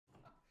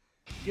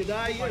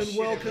G'day and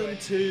welcome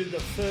to the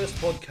first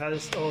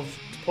podcast of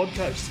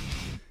Podcoast.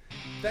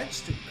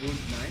 That's the good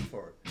name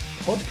for it.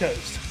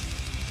 Podcast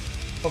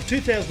of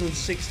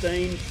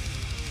 2016.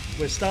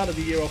 We started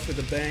the year off with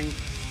a bang.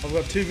 I've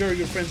got two very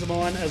good friends of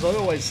mine, as I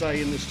always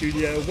say in the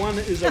studio. One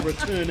is a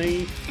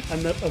returnee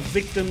and a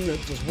victim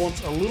that just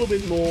wants a little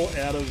bit more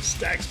out of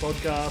Stacks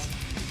podcast.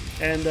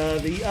 And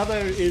the other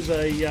is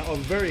I'm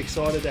very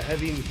excited to have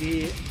him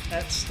here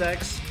at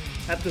Stacks,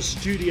 at the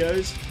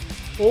studios,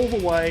 all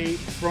the way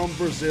from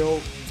Brazil.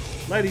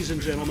 Ladies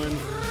and gentlemen,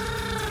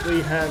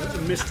 we have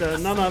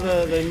none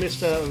other than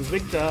Mr.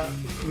 Victor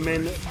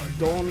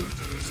Mendonça.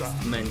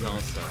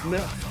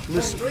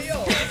 Listen,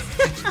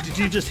 did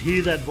you just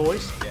hear that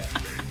voice? Yeah.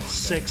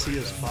 Sexy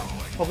as fuck.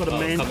 I've got a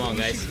man. Come on,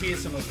 guys. Hear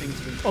some of the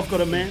things I've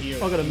got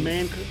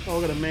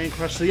a man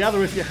crush. The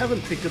other, if you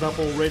haven't picked it up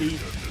already,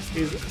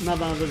 is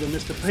none other than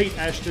Mr. Pete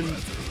Ashton,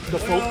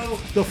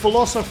 the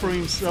philosopher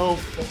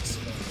himself,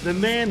 the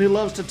man who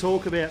loves to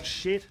talk about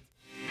shit.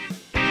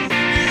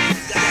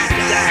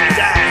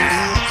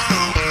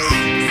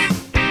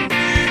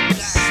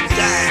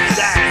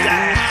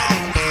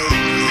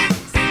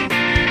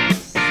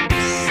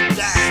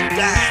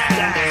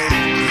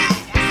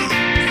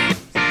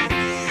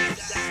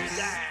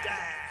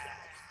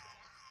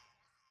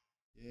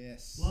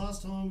 Yes.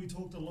 Last time we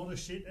talked a lot of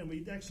shit, and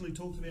we actually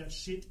talked about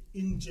shit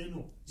in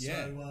general.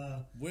 Yeah.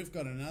 So, We've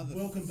got another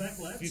welcome back,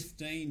 lads.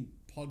 15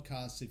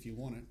 podcasts if you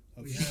want it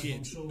of we have, shit.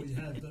 I'm sure we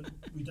have, but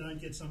we don't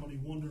get somebody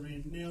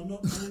wandering. Now,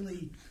 not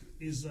only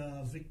is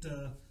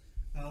Victor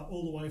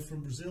all the way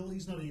from Brazil,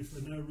 he's not here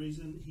for no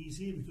reason. He's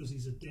here because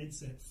he's a dead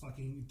set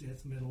fucking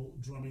death metal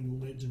drumming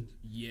legend.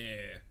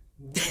 Yeah.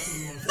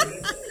 Welcome, my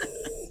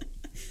friend.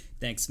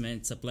 Thanks, man.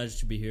 It's a pleasure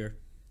to be here.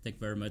 Thank you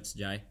very much,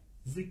 Jai.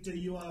 Victor,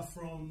 you are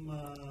from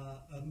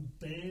a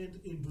band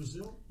in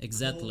Brazil.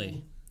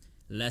 Exactly.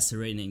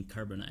 Lacerated and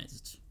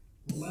carbonized.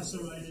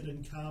 Lacerated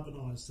and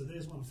carbonized. So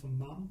there's one for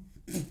Mum.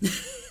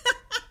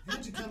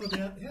 How'd you come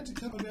about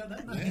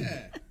that name?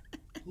 Yeah.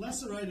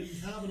 Lacerated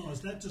and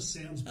carbonized. That just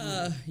sounds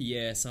brutal.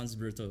 Yeah, sounds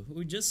brutal.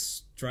 We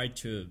just try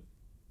to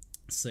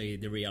say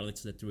the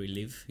reality that we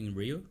live in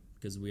Rio,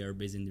 because we are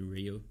based in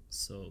Rio.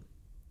 So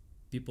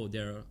people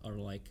there are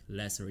like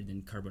lacerated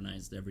and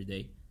carbonized every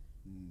day.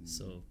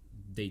 So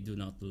they do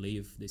not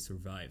live, they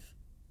survive.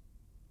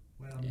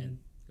 Wow, And man.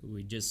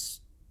 we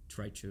just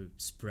try to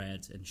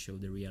spread and show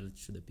the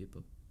reality to the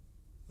people.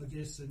 I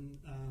guess, and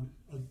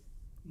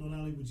not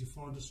only would you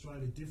find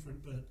Australia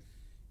different, but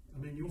I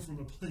mean, you're from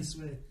a place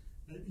where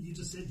you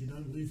just said you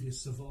don't live, you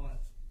survive.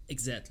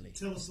 Exactly.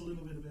 Tell us a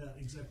little bit about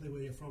exactly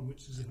where you're from,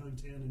 which is your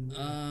hometown in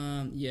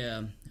Rio.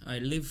 Yeah, I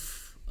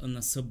live in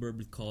a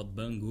suburb called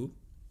Bangu,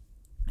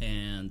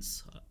 and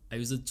I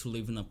used to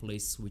live in a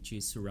place which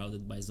is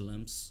surrounded by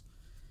slums,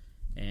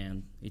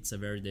 and it's a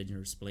very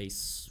dangerous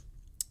place.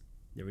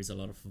 There is a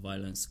lot of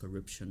violence,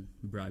 corruption,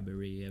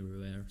 bribery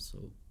everywhere,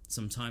 so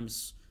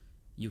sometimes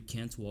you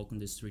can't walk on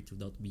the street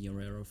without being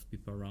aware of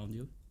people around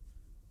you,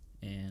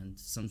 and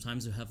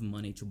sometimes you have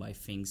money to buy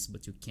things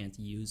but you can't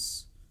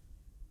use.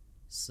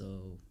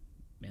 So,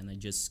 man, I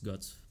just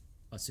got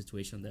a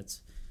situation that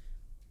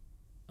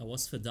I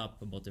was fed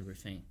up about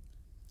everything.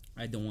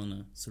 I don't want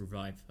to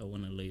survive, I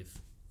want to live.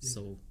 Yeah.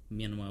 So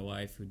me and my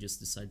wife, we just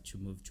decided to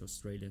move to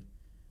Australia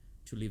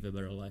to live a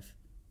better life.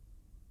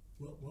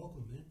 Well,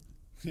 welcome, man.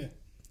 Yeah.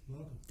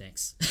 Welcome.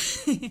 Thanks.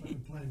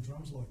 Fucking playing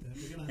drums like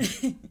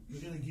that.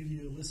 We're gonna give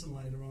you a listen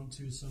later on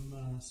to some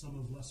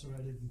of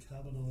Lacerated and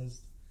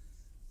Carbonized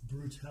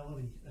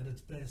brutality at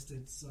its best.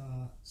 It's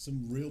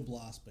Some real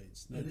blast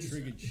beats. No it is-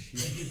 triggered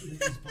shit.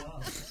 it is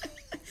blast.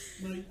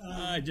 Mate,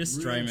 Just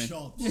Real try, man.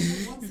 chops.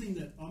 well, one thing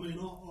that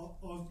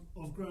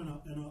I've grown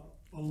up and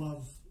I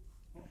love.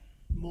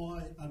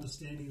 My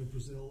understanding of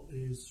Brazil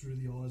is through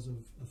the eyes of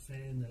a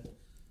fan that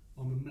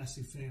I'm a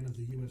massive fan of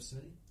the UFC.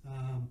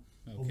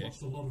 I've Okay.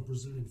 watched a lot of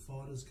Brazilian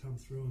fighters come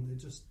through, and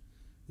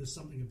there's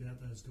something about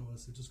those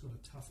guys. They've just got a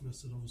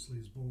toughness that obviously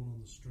is born on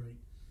the street.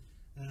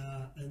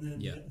 And then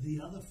Yeah. the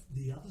other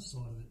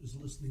side of it is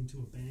listening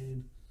to a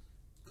band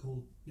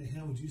called, now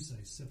how would you say,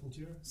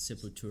 Sepultura?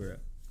 Sepultura.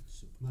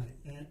 Mate,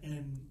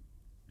 and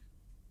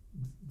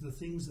the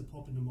things that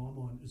pop into my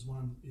mind is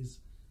one is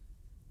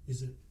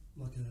it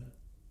like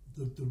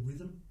the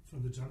rhythm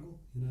from the jungle,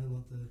 you know,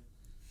 like the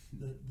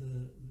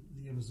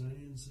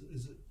Amazonians,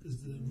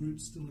 is the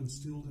root still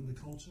instilled in the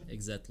culture?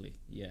 Exactly,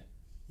 yeah.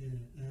 Yeah,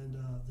 and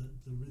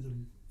the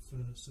rhythm for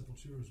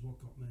Sepultura is what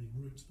got me.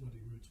 Roots, bloody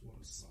roots, what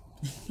a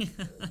song.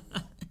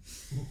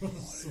 What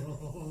a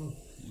song.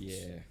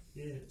 Yeah.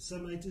 Yeah, so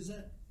mate, is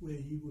that where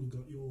you would have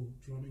got your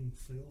drumming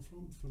feel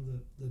from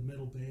the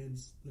metal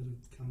bands that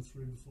have come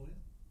through before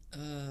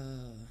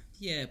you?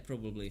 Yeah,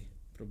 probably,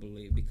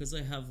 because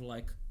I have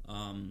like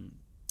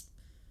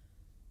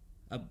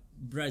a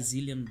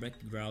Brazilian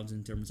background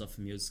in terms of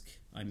music.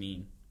 I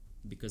mean,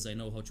 because I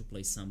know how to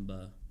play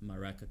samba,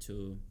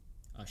 maracatu,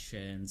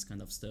 axé, and this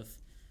kind of stuff.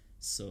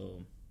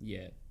 So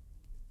yeah,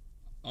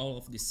 all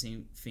of these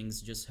same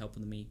things just helped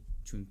me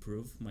to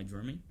improve my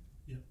drumming.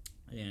 Yeah.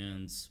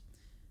 And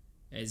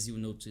as you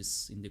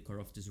notice in the Core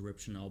of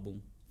Disruption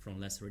album from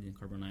Last Radiant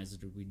Carbonizer,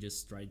 we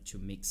just tried to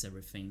mix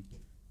everything,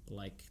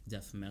 like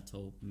death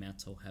metal,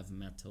 metal, heavy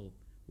metal,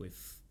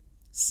 with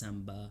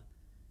samba,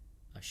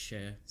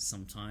 axé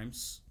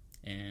sometimes,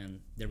 and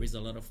there is a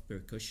lot of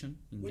percussion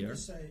in When there. you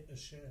say a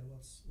share,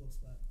 what's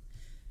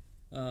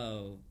that?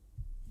 Oh,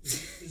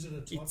 Is it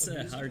a type it's of a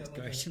music? hard Like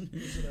question.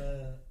 Is it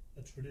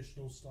a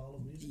traditional style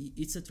of music?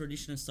 It's a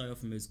traditional style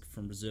of music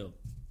from Brazil.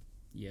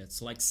 Yeah,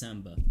 it's like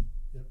samba,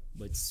 Yep.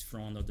 but it's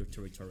from another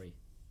territory,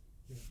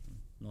 Yeah.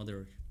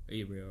 another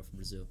area of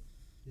Brazil.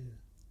 Yeah.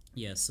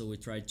 Yeah, so we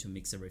tried to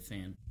mix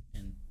everything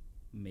and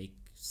make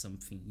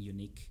something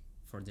unique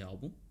for the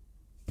album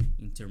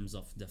in terms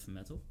of death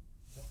metal.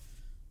 Yep.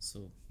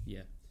 So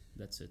yeah,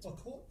 that's it. I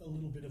caught a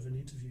little bit of an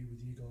interview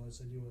with you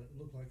guys, and it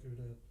looked like you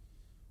were at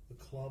a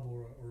club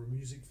or a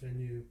music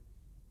venue.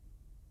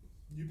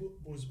 You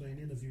boys have been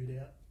interviewed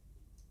out,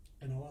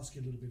 and I'll ask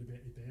you a little bit about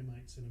your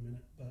bandmates in a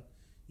minute, but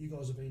you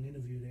guys have been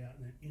interviewed out,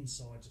 and the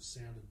inside just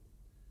sounded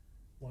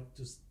like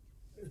just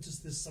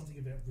there's something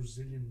about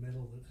Brazilian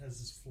metal that has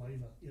this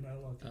flavour, you know,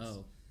 like it's,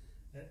 Oh,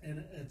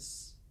 and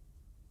it's,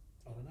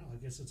 I don't know, I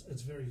guess it's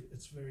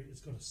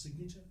got a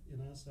signature, you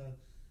know, so,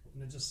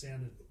 and it just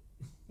sounded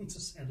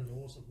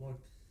awesome. Like,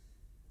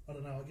 I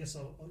don't know, I guess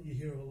you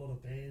hear of a lot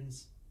of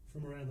bands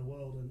from around the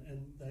world,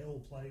 and they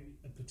all play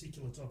a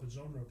particular type of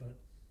genre, but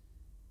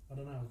I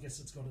don't know, I guess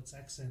it's got its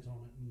accent on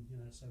it, and, you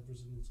know, so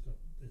Brazilians got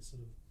their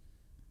sort of,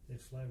 their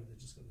flavour, they've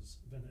just got this,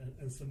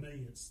 and for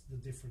me, it's the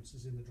difference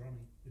is in the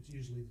drumming. It's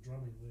usually the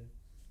drumming where,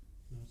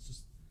 you know, it's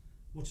just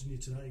watching you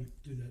today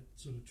do that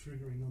sort of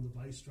triggering on the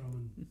bass drum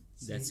and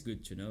that's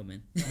good to know,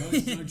 man.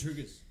 No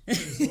triggers.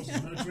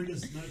 no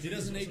triggers. He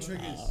doesn't need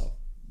whatsoever. triggers.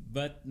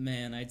 But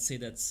man, I'd say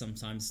that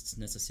sometimes it's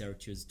necessary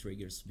to use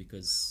triggers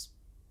because,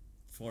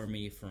 for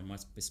me, from my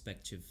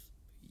perspective,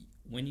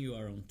 when you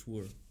are on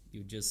tour,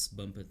 you just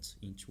bump it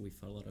into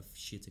with a lot of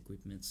shit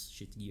equipment,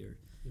 shit gear,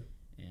 Yeah.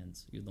 and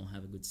you don't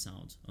have a good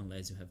sound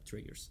unless you have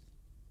triggers.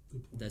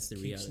 Good point. That's the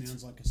Kick reality.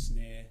 sounds like a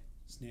snare.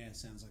 Snare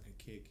sounds like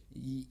a kick.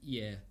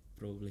 Yeah,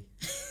 probably.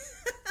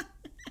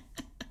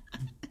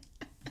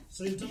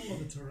 So you've done a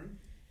lot of touring.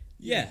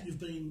 Yeah. You've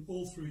been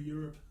all through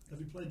Europe. Have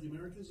you played the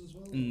Americas as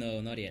well?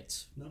 No, not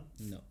yet. No.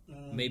 No,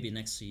 Maybe. maybe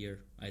next year.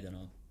 I don't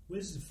know.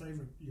 Where's your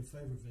favourite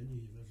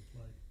venue you've ever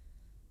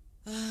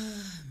played?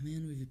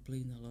 Man, we've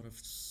played a lot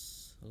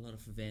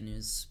of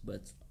venues,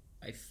 but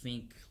I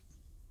think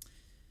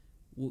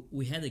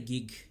we had a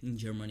gig in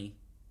Germany,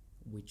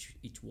 which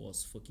it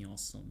was fucking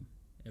awesome.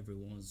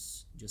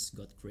 Everyone's just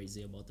got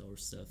crazy about our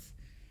stuff,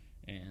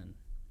 and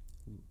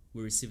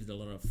we received a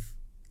lot of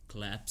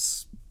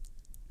claps.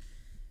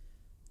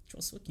 It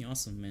was fucking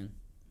awesome, man.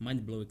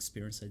 Mind blow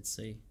experience, I'd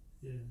say.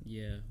 Yeah.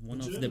 Yeah, one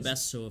The of the Germans-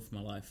 best show of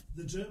my life.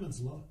 The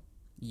Germans love it.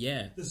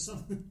 Yeah, There's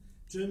some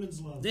Germans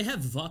love they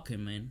have Wacken,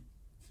 man.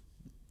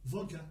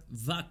 vodka,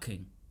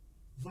 Wacken.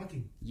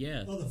 Viking.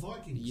 Yeah, Oh, the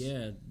Vikings.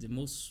 yeah, the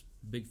most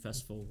big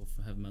festival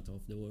of heavy metal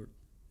of the world.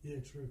 Yeah,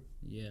 true.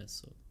 Yeah,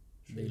 so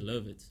True. they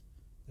love it.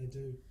 They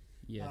do.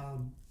 Yeah,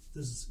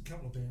 There's a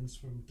couple of bands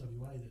from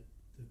WA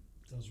that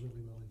does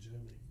really well in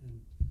Germany, and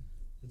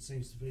it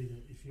seems to be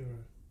that if you're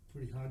a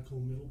pretty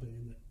hardcore metal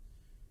band, that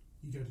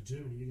you go to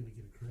Germany, you're going to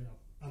get a crowd,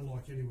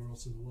 unlike anywhere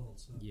else in the world.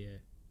 So yeah,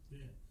 yeah,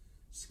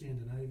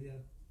 Scandinavia,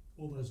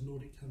 all those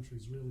Nordic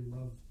countries really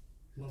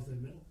love their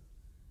metal,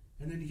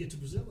 and then you get to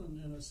Brazil,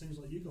 and it seems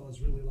like you guys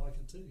really like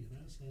it too. You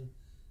know, so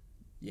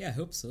yeah. I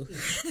hope so.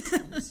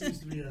 it seems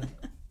to be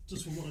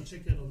just from what I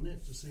checked out on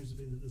net, just seems to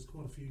be that there's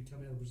quite a few come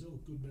out of Brazil,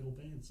 good metal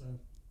bands. So,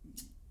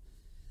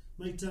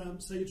 mate,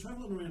 so you're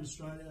travelling around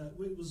Australia.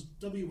 Was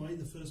WA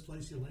the first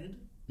place you landed?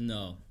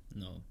 No.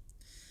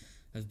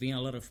 I've been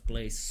a lot of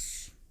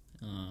places,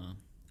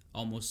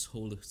 almost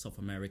whole of South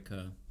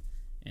America,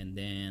 and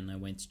then I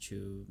went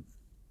to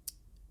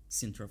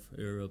Central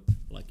Europe,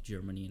 like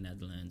Germany,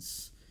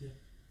 Netherlands, Yeah.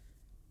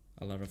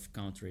 a lot of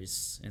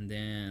countries, and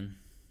then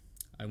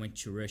I went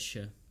to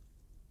Russia,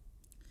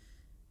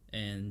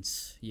 and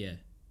yeah,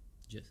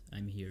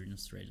 I'm here in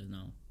Australia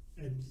now.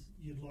 And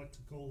you'd like to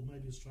call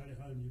maybe Australia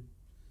home?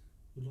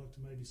 You would like to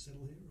maybe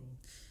settle here, or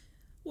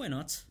Why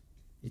not?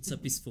 It's a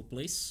peaceful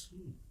place.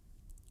 Hmm.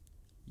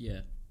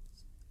 Yeah,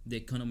 the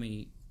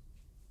economy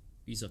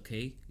is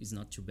okay. It's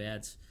not too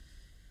bad.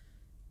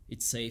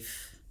 It's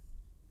safe,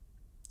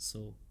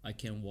 so I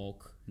can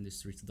walk in the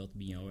street without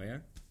being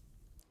aware.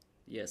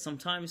 Yeah,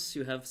 sometimes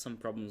you have some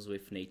problems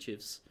with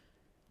natives,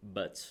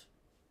 but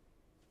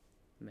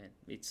man,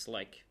 it's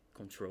like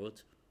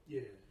controlled.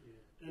 Yeah.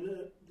 And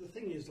the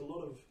thing is, a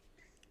lot of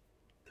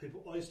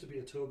people. I used to be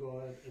a tour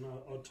guide, and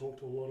I'd talk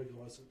to a lot of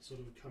guys that sort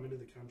of come into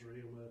the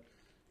country and were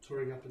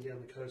touring up and down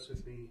the coast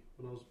with me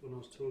when I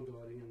was tour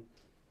guiding. And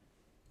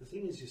the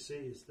thing is, you see,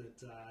 is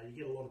that you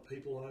get a lot of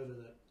people over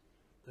that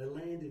they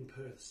land in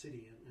Perth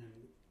City, and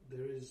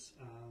there is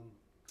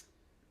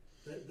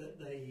that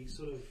they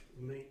sort of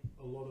meet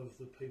a lot of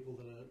the people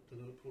that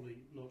are probably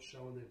not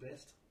showing their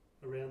best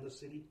around the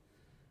city.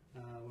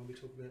 When we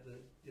talk about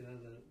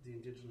the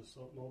indigenous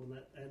mob and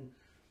that, and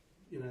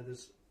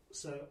there's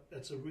so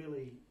it's a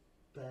really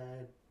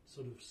bad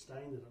sort of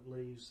stain that it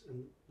leaves,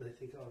 and they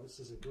think, oh, this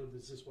isn't good.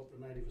 Is this what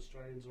the native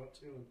Australians are up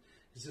to, and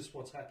is this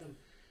what's happened?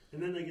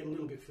 And then they get a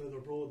little bit further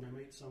abroad, and they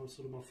meet some of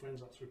sort of my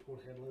friends up through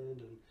Port Hedland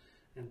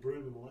and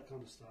Broome and all that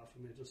kind of stuff,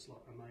 and they're just like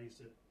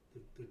amazed at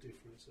the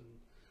difference and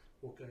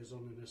what goes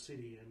on in a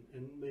city.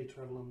 And me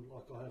travelling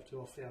like I have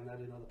to, I've found that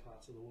in other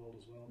parts of the world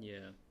as well.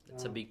 Yeah,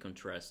 it's a big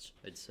contrast,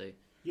 I'd say.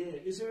 Yeah,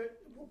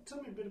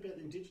 tell me a bit about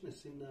the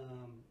Indigenous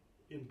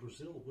in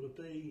Brazil. Would it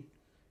be?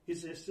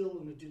 Is there still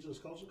an Indigenous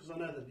culture? Because I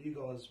know that you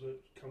guys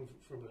come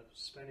from a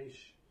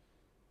Spanish.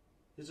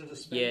 Is it a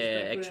Spanish? Yeah,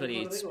 background actually,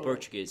 kind of it's thing, or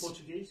Portuguese.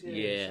 Portuguese,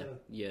 Yeah, so-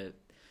 yeah.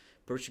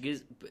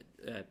 Portuguese.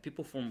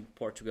 People from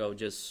Portugal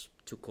just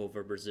took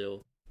over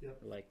Brazil. Yep.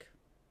 Like,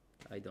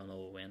 I don't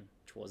know when.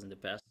 It was in the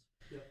past.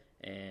 Yep.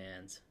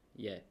 And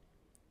yeah,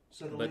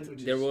 So the but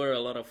language there is, were a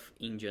lot of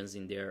Indians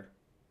in there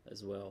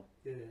as well,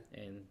 yeah.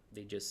 and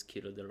they just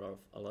killed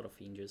a lot of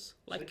Indians.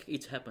 Like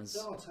it happens.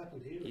 No, it's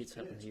happened here. It's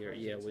happened it's here,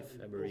 crazy. yeah, It's with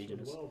happened all through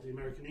Aborigines. The world, the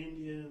American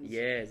Indians.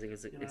 Yes, you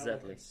know,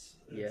 exactly. It's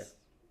Yeah.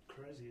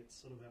 crazy. It's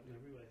sort of happened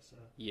everywhere. So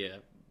Yeah,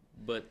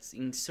 but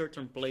in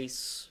certain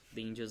place,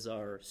 the Indians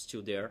are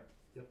still there.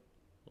 Yep.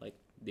 Like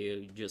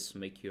they just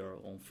make your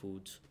own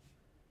food,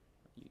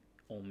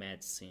 own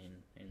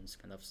medicine, and this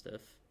kind of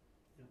stuff.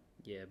 Yep.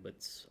 Yeah,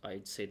 but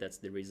I'd say that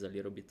there is a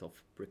little bit of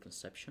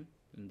preconception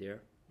in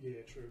there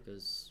yeah, true.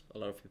 because a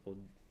lot of people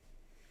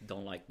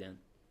don't like them,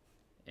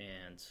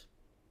 and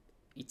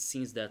it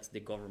seems that the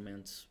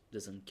government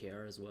doesn't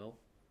care as well.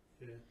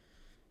 Yeah.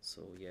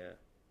 So yeah,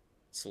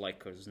 it's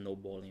like a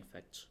snowballing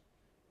effect.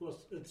 Well,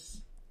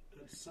 it's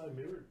so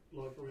mirrored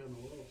like around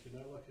the world. You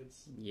know, like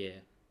Yeah.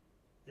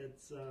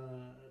 it's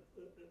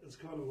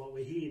kind of like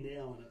we're here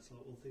now, and it's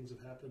like, well, things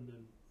have happened,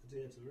 and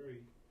yeah, it's a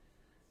very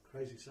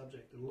crazy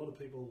subject, and a lot of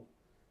people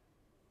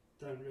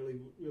don't really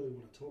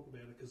want to talk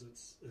about it because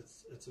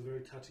it's a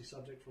very touchy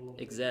subject for a lot of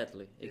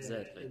Exactly. people.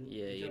 And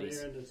Yeah, you it go is.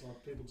 here and it's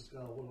like people just go,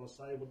 what do I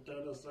say? What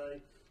don't I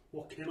say?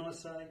 What can I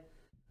say?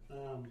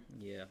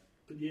 Yeah.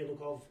 But yeah,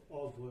 look,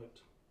 I've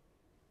worked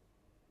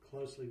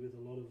closely with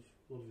a lot of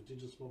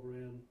Indigenous mob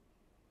around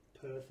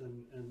Perth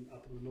and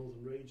up in the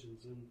northern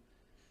regions, and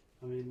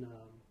I mean,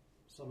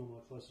 some of my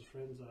closest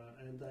friends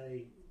are, and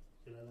they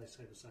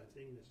say the same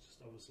thing. There's just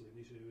obviously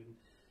an issue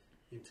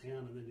in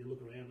town, and then you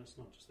look around, it's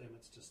not just them.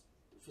 It's just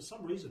for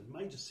some reason,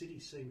 major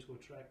cities seem to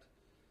attract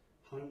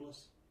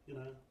homeless. You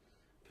know,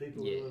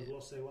 people who have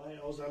lost their way.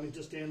 I was only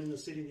just down in the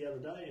city the other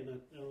day, and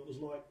it was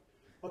like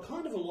I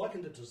kind of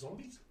likened it to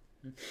zombies.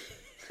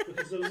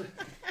 Because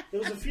there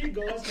was a few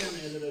guys down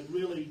there that had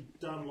really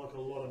done like a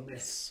lot of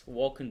mess.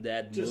 Walking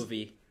Dead Just-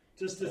 movie.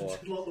 Just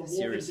like the Walking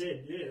series.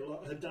 Dead, yeah,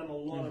 like, had done a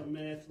lot of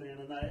meth, man,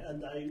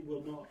 and they were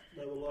not.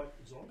 They were like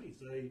zombies.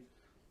 They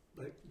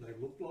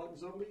looked like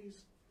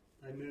zombies.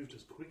 They moved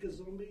as quick as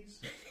zombies.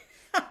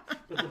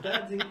 But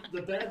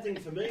the bad thing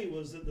for me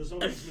was that the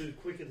zombies moved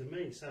quicker than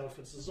me. So if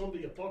it's a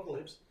zombie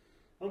apocalypse,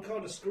 I'm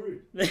kind of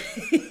screwed. So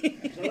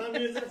I don't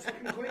move that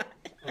fucking quick.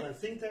 I don't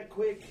think that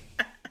quick.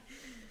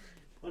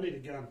 I need a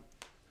gun.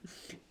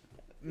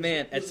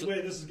 Man, This is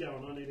where this is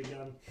going. I need a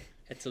gun.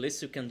 at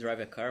least you can drive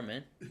a car,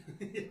 man.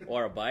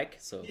 Or a bike,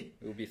 so it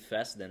will be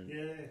fast then.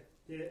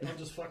 Yeah. I'm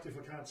just fucked if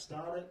I can't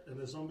start it, and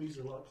the zombies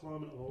are like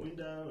climbing up my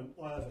window, and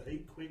I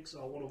overheat quick,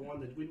 so I want to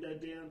wind the window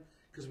down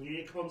because my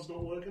aircon's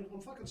not working. I'm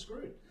fucking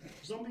screwed.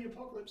 Zombie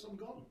apocalypse, I'm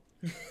gone.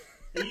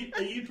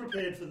 Are you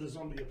prepared for the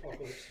zombie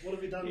apocalypse? What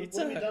have you done? What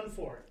have you done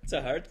for it? It's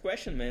a hard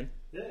question, man.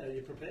 Yeah, are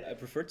you prepared? I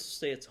prefer to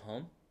stay at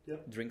home,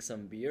 Yep. drink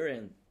some beer,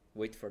 and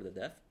wait for the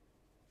death.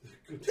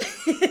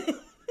 Good.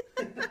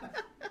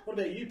 What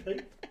about you,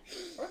 Pete?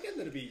 I reckon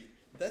that'd be.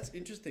 That's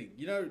interesting.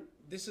 You know,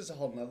 this is a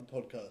whole nother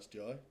podcast,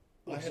 Joe.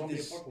 Well, zombie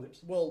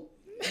apocalypse. Well,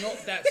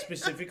 not that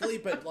specifically,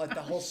 but like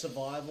the whole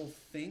survival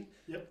thing.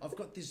 Yep. I've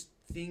got this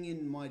thing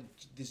in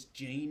this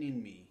gene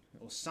in me,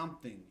 or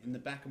something in the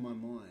back of my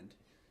mind,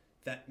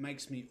 that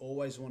makes me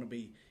always want to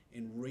be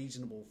in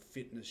reasonable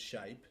fitness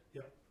shape.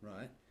 Yep.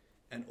 Right,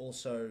 and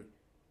also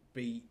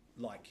be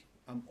like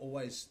I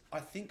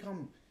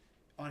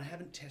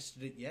haven't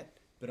tested it yet,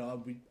 but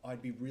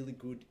I'd be really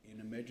good in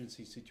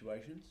emergency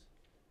situations.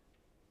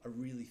 I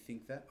really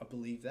think that. I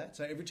believe that.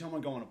 So every time I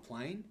go on a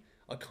plane,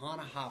 I kind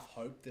of half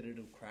hope that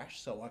it'll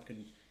crash so I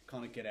can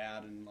kind of get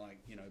out and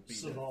be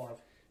Survive.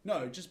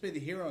 No, just be the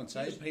hero and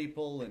save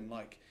people and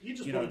You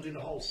just want to do the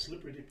whole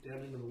slippery dip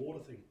down into the water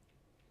thing.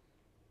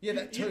 Yeah,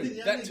 that too. You'd be the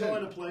That only too. guy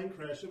in a plane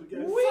crash that would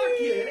go, fuck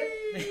yeah,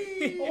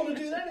 I want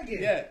to do that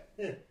again.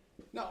 Yeah.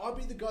 No, I'd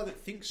be the guy that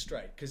thinks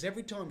straight because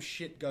every time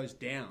shit goes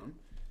down,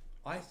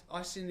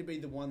 I seem to be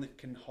the one that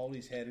can hold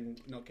his head and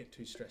not get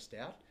too stressed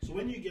out. So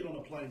when you get on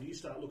a plane, do you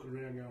start looking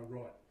around going,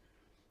 right,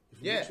 if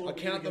it Yeah, looks like I we're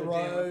count gonna the go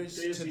down, rows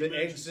there's to the the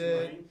emergency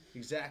exit. lane.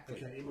 Exactly.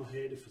 Okay, in my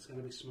head, if it's going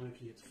to be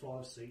smoky, it's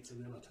 5 seats, and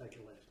then I take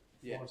a left.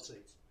 Yeah. 5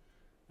 seats.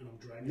 And I'm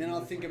dragging And then you I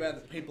with think my-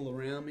 about the people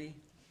around me.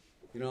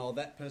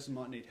 That person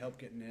might need help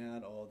getting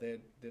out, or they've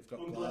got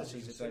I'm glad you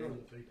glasses. If they consider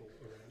the people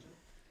around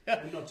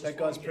you. And not just that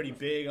guy's one pretty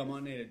getting- big. I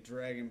might need to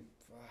drag him.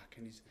 Fuck,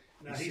 and he's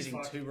No, he's sitting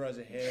fucked. 2 rows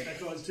ahead. That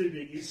guy's too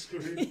big, he's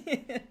screwed.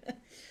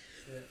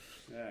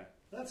 Yeah.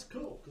 That's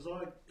cool, because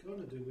I kind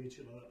of do weird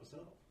shit like that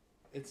myself.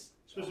 It's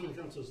Especially when it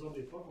comes to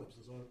zombie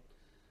apocalypses. I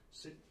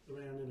sit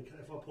around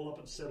if I pull up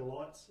at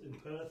Satellites in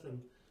Perth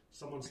and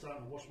someone's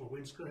starting to wash my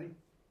windscreen,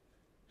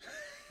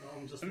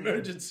 I'm just thinking,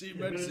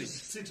 Emergency.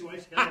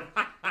 situation.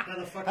 How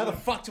the fuck? How the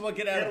fuck do I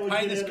get out how of do I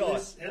paying get this out of guy?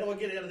 this? How do I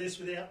get out of this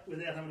without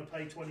having to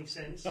pay 20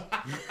 cents?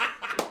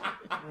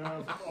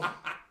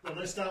 Well,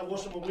 they start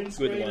washing my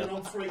windscreen one. and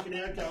I'm freaking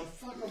out, going,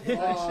 "Fuck! I've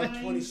got no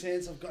change. 20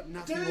 cents, I've got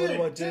nothing. Dude,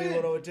 what do I do? dude.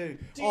 What do I do?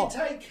 Do you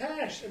take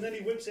cash?" And then he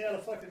whips out a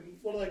fucking,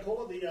 what do they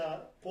call it?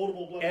 The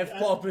portable bloody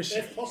F-pop machine.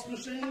 F-pos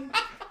machine.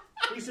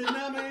 He said,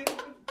 "No, man,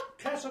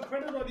 cash or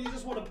credit, or do you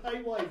just want to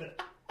pay wave it?"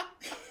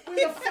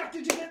 Where the fuck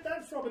did you get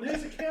that from? And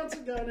whose accounts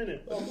are going in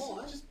it? Oh,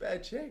 mine. Just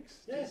bad checks.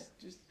 Yeah.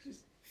 Just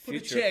put a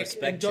Future check and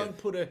perspective. don't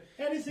put a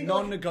How do you think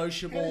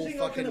non-negotiable how do you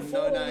think I can fucking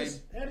afford all no name. this?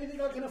 How do you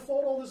think I can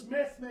afford all this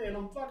meth, man?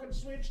 I'm fucking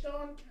switched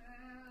on.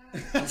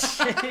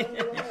 So,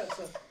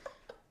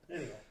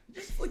 anyway.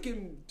 Just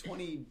flicking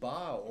 20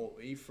 bar or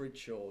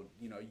e-fridge or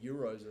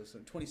euros or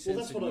something. 20 Well, cents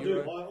that's a what I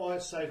euro. do. I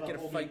save Get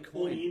up a all fake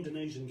all coin. the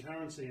Indonesian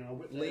currency and I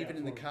whip that Leave out it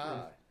in the for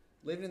car.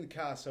 Leave it in the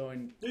car. So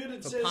Dude,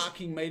 it for says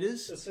parking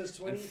meters. it says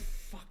 20. And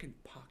fucking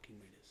parking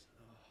meters.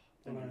 Oh,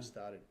 don't I even know.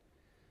 started.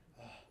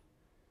 Yeah,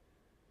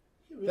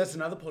 really. That's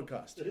another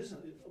podcast. It isn't.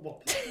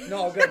 What?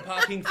 No, I've got a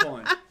parking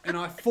fine, and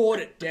I fought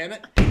it. Damn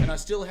it! And I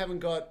still haven't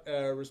got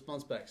a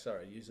response back.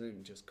 Sorry, you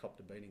Zoom just copped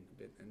a beating a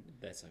bit, and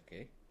That's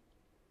okay.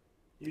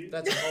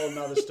 that's a whole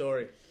nother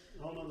story.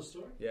 A whole other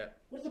story. Yeah,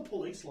 What are the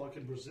police like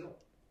in Brazil?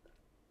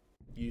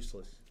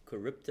 useless,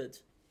 Corrupted.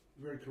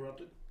 Very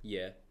corrupted.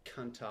 Yeah,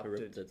 cuntupted.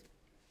 corrupted.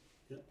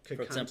 Yeah.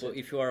 For example,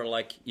 if you are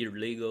like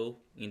illegal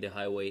in the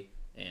highway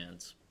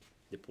and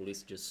the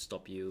police just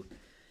stop you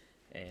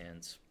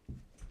and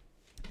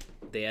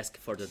they ask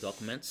for the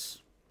documents.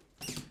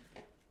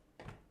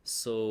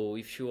 So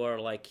if you are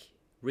like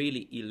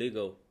really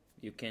illegal,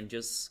 you can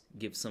just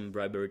give some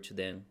bribery to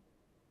them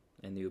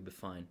and you'll be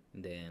fine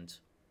in the end.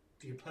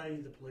 Do you pay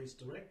the police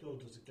direct, or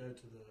does it go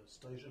to the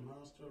station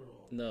master,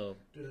 or No,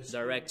 do they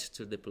direct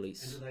to the And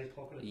police. do they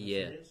pocket it?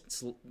 Yeah,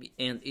 themselves?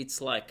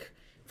 it's like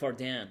for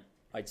them,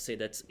 I'd say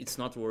that it's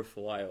not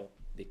worthwhile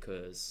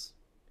because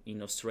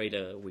in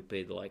Australia we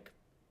paid like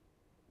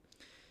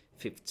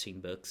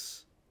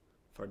 $15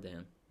 for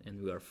them,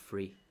 and we are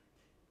free.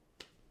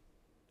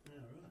 Yeah,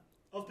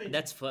 right. I've been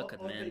That's to, fucked,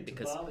 I've man, been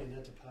because- to Bali and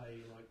had to pay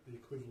like the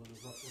equivalent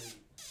of roughly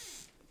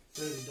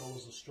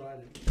 $30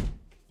 Australian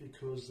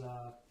because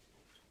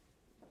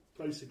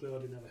basically I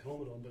didn't have a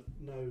helmet on, but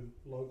no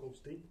locals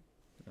did.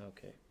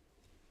 Okay.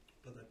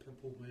 But they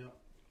pulled me up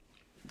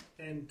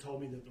and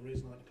told me that the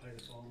reason I had to pay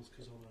the fine was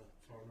because I'm a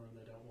foreigner and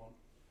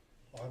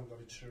I haven't got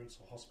insurance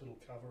or hospital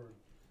cover,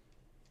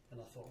 and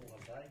I thought one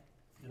day,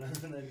 and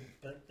then,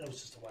 but that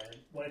was just a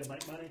way to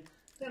make money.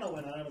 Then I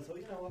went home and thought,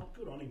 you know what,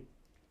 good on him.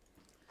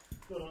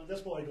 Good on him.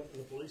 That's why he got to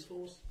the police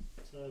force.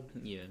 So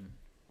Yeah.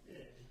 yeah,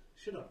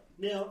 should have.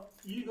 Now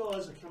you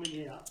guys are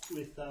coming out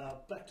with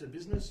Back to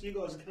Business. You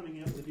guys are coming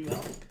out with a new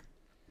album.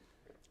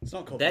 It's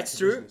not called. That's Back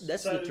to true. Business.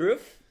 That's So- the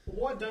truth.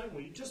 Why don't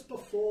we, just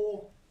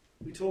before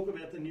we talk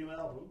about the new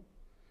album,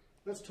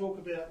 let's talk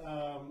about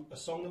a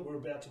song that we're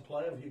about to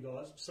play of you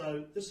guys.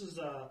 So this is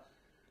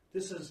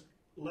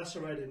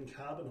Lacerated and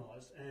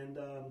Carbonized, and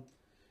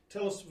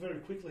tell us very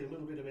quickly a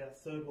little bit about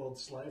Third World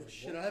Slavery.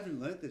 Shit, I haven't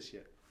learnt this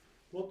yet.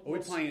 Are we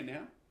What's- playing it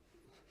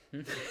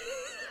now?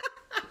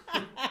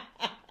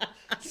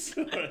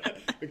 Sorry.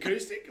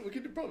 Acoustic? We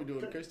could probably do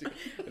an acoustic.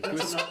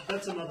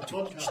 That's another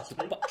podcast.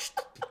 Pete.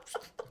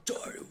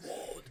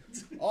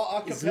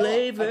 Oh, acapella.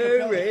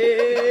 Slavery.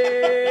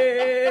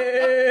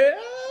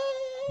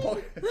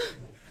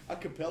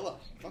 Acapella.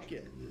 Fuck yeah.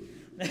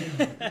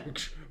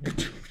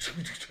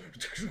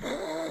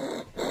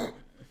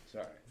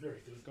 Sorry. Very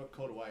good. Got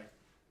caught away.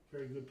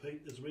 Very good,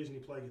 Pete. There's a reason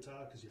you play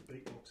guitar, because you're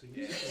beatboxing.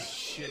 Yeah.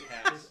 Shit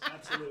It's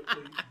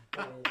absolutely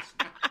balls.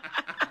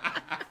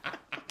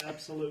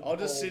 Absolute I'll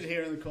just balls. sit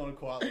here in the corner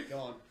quietly. Go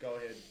on. Go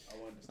ahead. I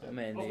won't Oh, disturb.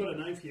 man, I've got a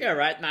name for you. you're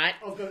right, mate.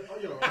 I've got. Oh,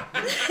 you're all right.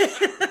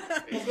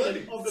 I've got a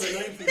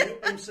name for you.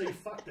 MC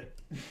fucked it.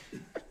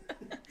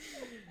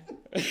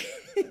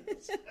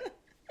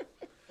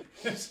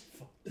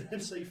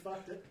 MC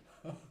fucked it.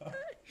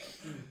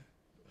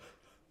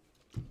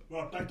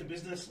 Right, back to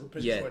business.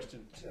 Repeat Yeah. the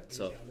question.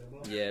 So,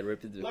 yeah,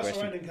 repeat the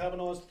Lacerated question. and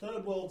Carbonised,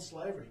 Third World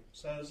Slavery.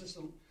 So is this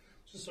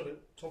just sort of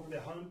talking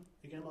about home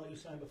again, like you were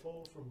saying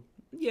before? From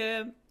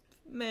Yeah,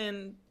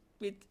 man,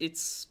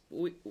 it's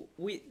we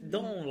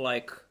don't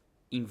like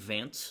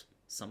invent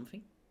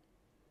something.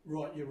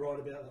 right, you're right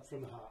about that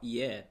from the heart.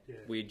 Yeah, Yeah.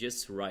 we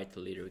just write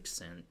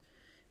lyrics and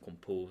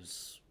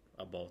compose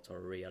about our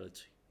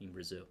reality in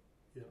Brazil.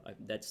 Yeah.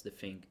 That's the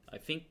thing. I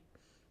think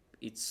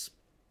it's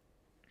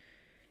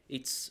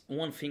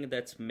one thing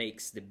that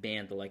makes the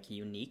band like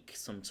unique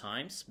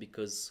sometimes,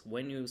 because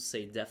when you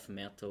say death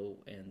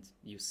metal and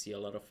you see a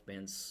lot of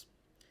bands,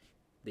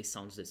 they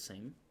sound the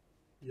same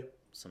Yep.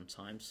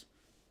 sometimes.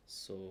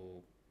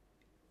 So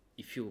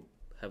if you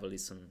have a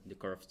listen the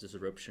Core of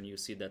Disruption, you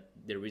see that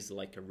there is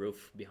like a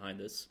roof behind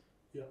us,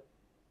 Yep.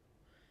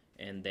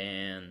 and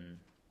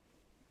then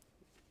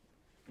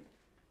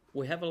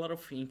we have a lot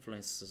of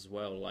influence as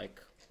well. Like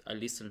I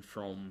listen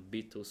from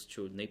Beatles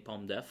to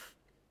Napalm Death,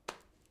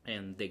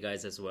 and the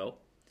guys as well,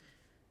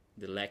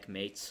 the Lack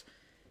mates,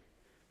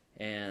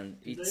 and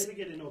Did it's they ever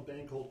get into a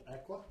band called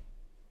Aqua?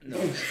 no,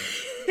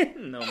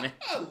 no man,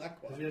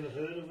 Have you ever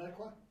heard of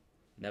Aqua?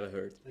 never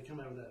heard. They come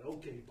out with that,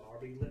 okay,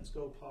 Barbie, let's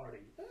go party.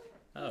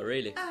 Oh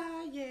really?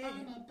 I'm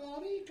a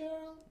Barbie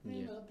girl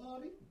in Yeah. a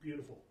Barbie.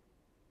 Beautiful.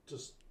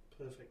 Just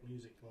perfect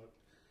music. Like,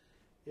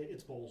 yeah,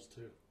 it's balls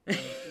too.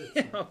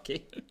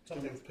 Okay.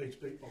 Something with Pete's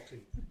beatboxing.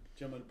 Do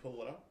you want me to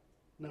pull it up?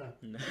 No.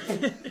 No.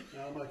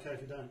 No, I'm okay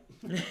if you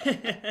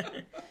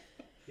don't.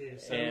 Yeah,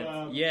 so,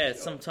 And yeah,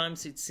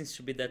 sometimes it seems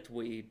to be that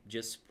we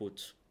just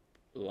put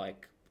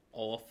like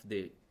all of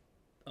the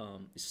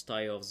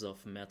styles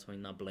of metal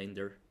in a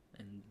blender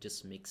and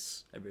just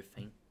mix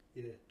everything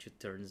yeah, to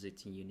turns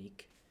it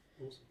unique.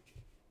 awesome.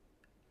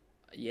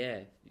 Yeah,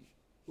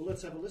 Well,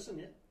 let's have a listen,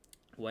 yeah?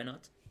 why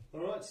not?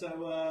 All right,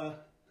 so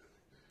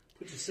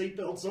put your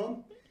seatbelts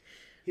on.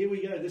 Here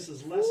we go. This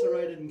is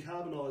Lacerated and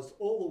Carbonised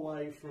all the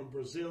way from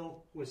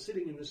Brazil. We're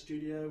sitting in the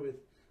studio with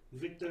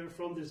Victor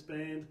from this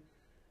band.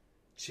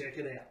 Check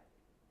it out.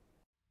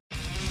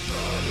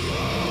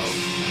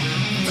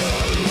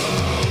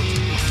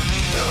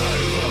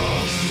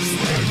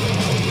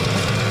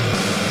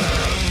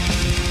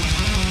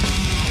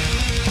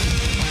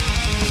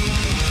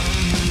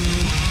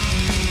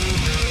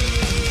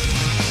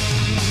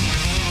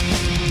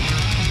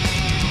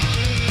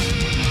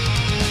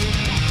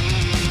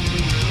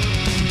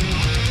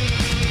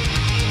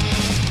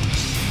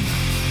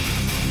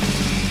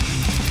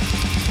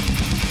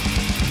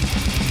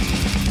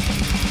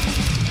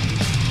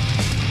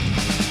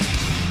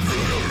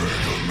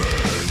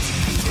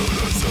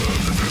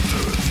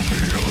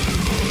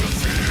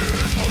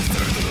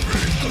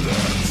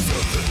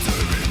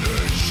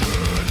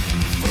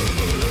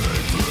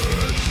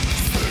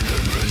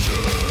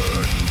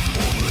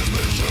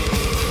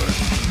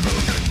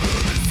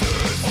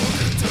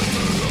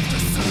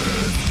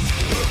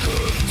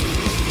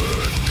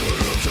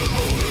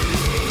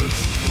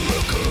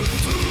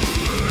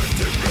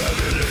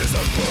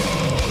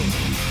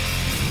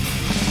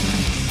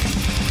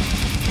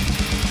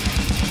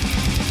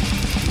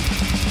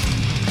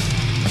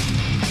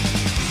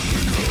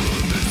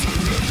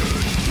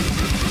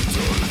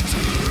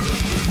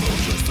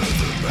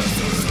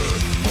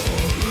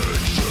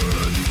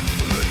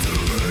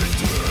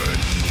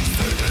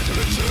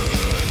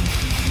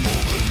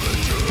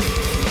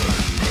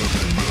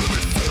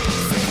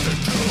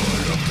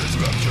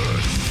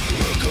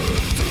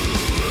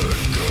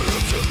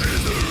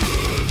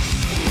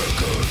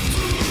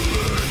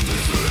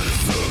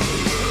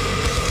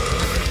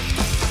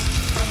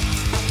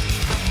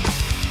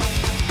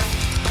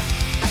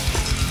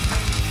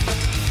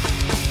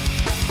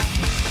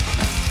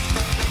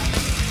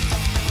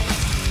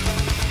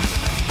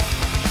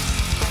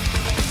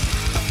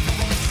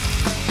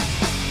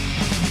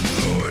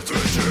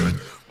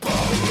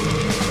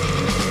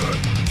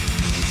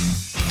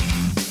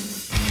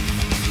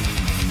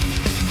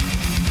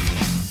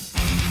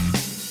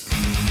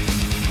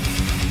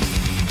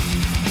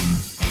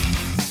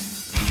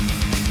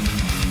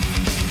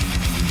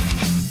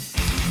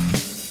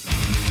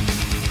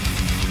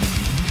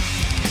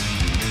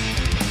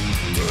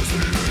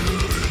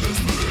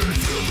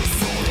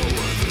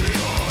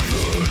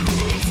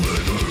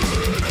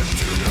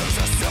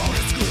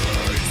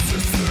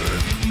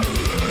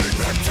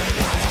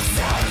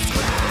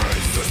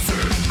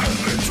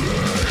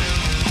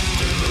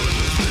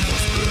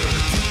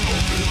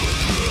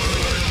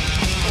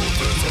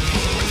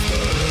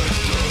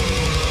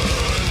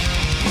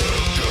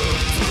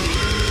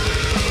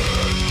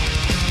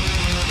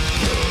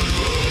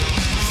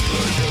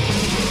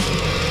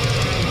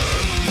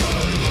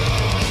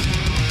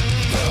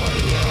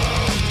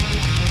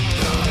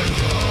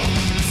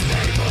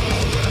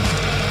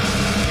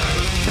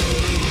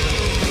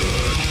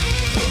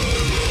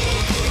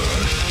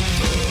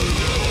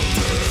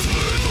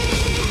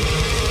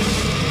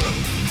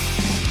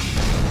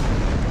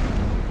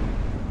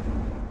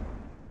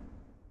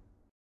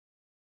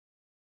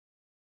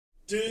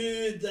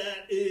 Dude,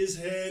 that is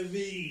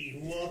heavy.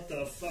 What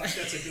the fuck?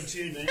 That's a good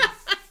tune, man.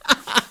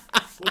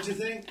 What'd you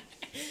think?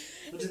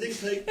 What'd you think,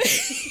 Pete?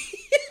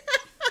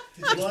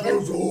 Did you like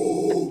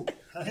it?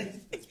 Hey?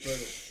 It's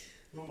brutal.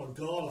 Oh my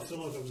god, I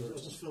feel like I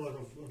just feel like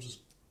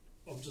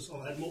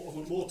I've had more, I've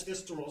got more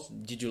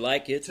testosterone. Did you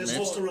like it, man?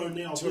 Testosterone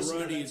now. I've listened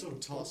to that Taroni sort of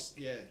toss.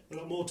 Yeah. I've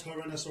got more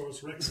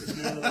Tyrannosaurus Rexes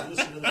now that I've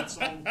listened to that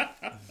song.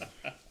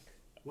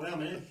 Wow,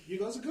 man, you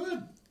guys are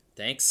good.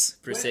 Thanks,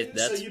 appreciate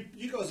So that.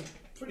 you guys are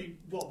pretty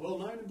well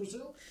known in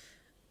Brazil.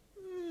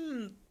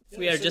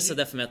 We Yeah, are so just you- a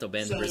death metal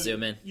band in Brazil,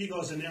 man. You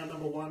guys are now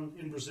number one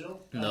in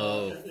Brazil.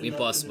 No, in the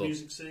impossible.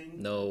 music scene.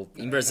 No,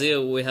 in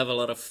Brazil we have a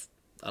lot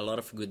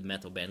of good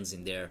metal bands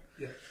in there,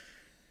 Yeah.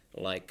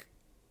 like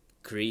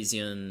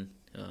Crisian,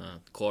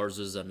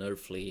 Corsus,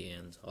 Unearthly,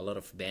 and a lot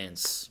of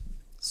bands.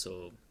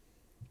 So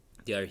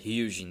they are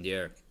huge in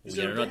there. Is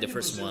We there are a not band the in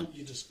first Brazil one.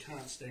 you just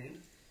can't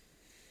stand?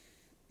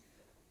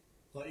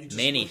 Like you just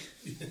Many.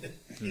 you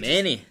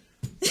Many.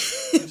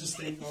 I just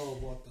think, oh,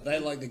 what the... They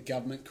like the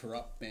government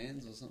corrupt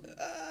bands or something.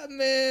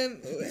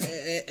 Man,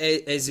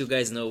 as you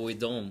guys know,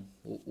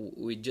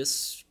 we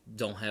just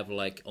don't have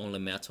like only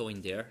metal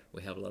in there.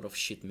 We have a lot of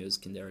shit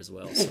music in there as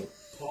well. So,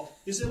 Pop.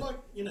 Is there like,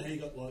 you know how you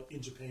got like,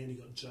 in Japan you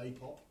got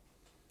J-pop?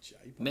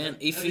 man,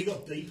 if Have you it,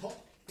 got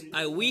D-pop?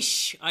 I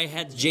wish I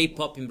had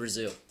J-pop in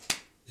Brazil.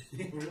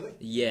 Really?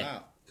 Yeah.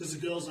 Wow. Because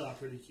the girls are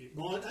pretty cute.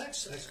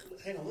 Actually,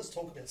 hang on, let's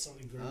talk about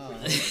something very Oh,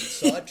 quickly.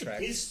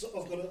 sidetrack.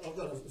 I've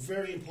got a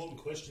very important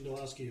question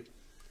to ask you.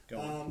 Go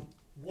on.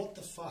 What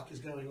the fuck is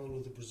going on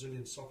with the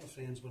Brazilian soccer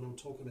fans when I'm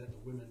talking about the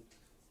women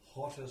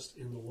hottest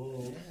in the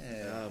world?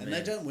 Yeah. Oh, and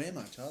man. they don't wear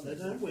much, are They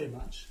they? don't wear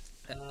much.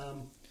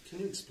 Can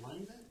you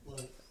explain that?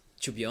 Like,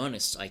 To be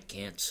honest, I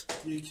can't.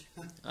 you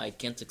I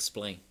can't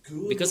explain.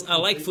 Good Because I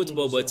looking like people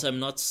football, as but well. I'm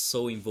not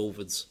so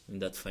involved in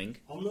that thing.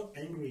 I'm not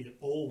angry at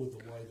all with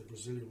the way the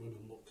Brazilian women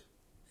look.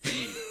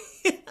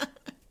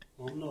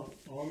 I'm not.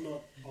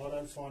 I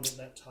don't find it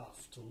that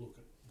tough to look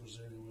at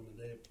Brazilian women.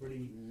 They're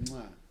pretty.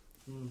 Mwah.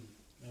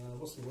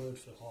 What's the word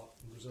for hot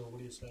in Brazil? What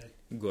do you say?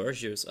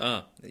 Gorgeous.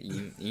 Ah,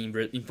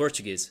 in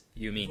Portuguese,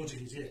 you mean?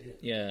 Portuguese, yeah.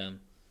 Yeah.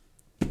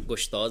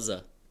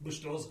 Gostosa.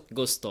 Bush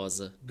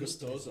Gostosa.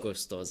 Gustosa.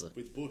 Gostosa.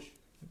 With Bush.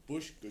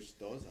 Bush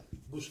Gustosa.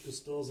 Bush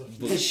gostosa.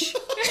 Bush.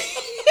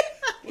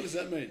 What does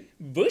that mean?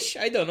 Bush?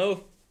 I don't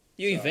know.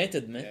 You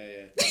invented, man.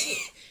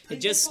 Yeah.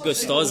 Just People,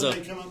 gostosa. when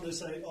they come up and they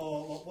say,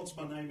 "Oh, what's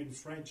my name in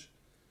French?"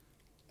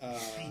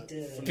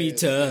 Peter.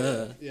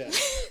 Peter. Yeah.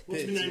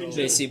 What's my name in German?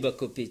 Besiba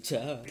com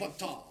Peter.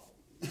 Patal.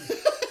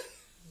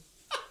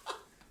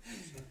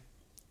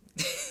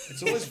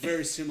 It's always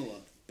very similar,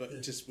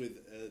 but just with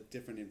a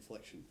different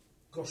inflection.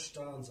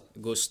 Gostanza.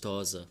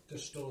 Gostosa.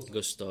 Gostosa.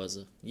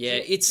 Gostosa. Yeah,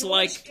 it's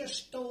like...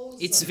 Gostosa.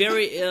 It's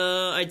very...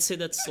 I'd say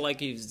that's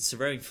like... It's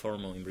very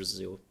informal in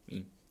Brazil.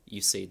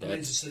 You say I mean, that.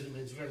 it's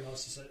very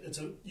nice to say.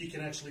 You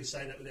can actually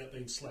say that without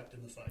being slapped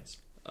in the face.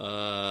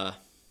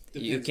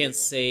 You Depends can what-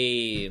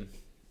 say...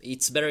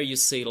 It's better you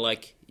say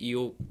like...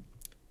 You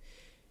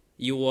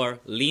are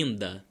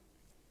linda.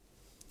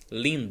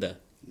 Linda.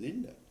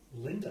 Linda.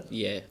 Linda.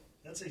 Yeah.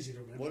 That's easy to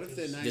remember. What if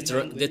their because-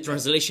 name- The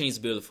translation is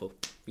beautiful.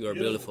 You are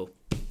Beautiful. beautiful.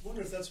 I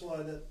wonder if that's why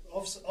that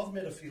I've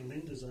met a few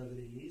Lindas over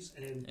the years,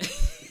 and,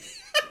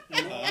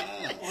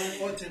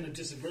 I tend to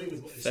disagree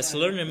with what you're Fast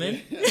saying. learner,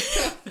 man.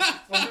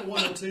 I've met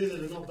one or two that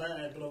are not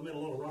bad, but I've met a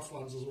lot of rough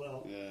ones as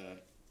well. Yeah.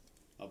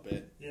 I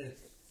bet. Yeah.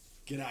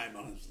 G'day,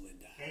 my name's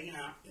Linda. Hang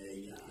up. There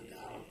you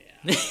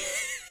go.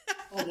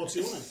 Oh, what's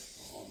your name?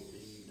 Oh,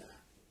 Linda.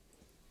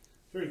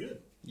 Very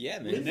good. Yeah,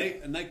 And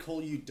man. they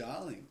call you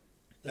darling.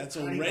 That's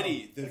Honey already...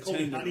 bun. They've They call me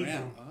turned it honey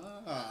around. bun.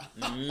 Ah.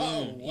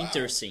 Oh, wow.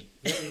 Interesting.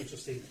 Very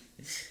interesting.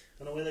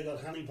 I don't know where they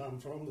got honey bun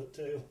from, but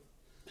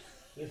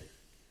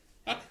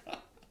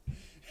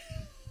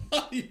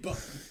Honey bun.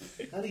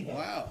 honey bun.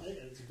 Wow. Yeah,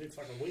 it's a big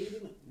fucking weed,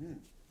 isn't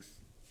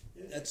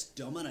it? That's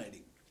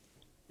dominating.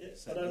 Yeah.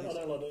 So I don't it is.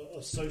 like to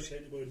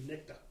associate the word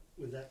nectar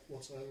with that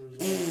whatsoever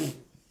as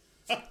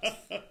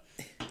well.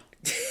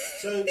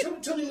 So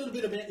tell me a little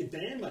bit about your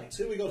bandmates.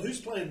 Who we got? Who's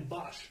playing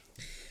Bush?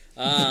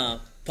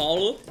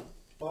 Paulo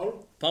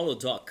Paul?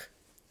 Doc.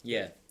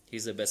 Yeah,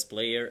 he's the best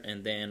player.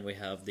 And then we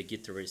have the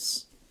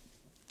guitarist.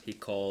 He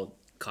called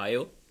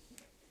Caio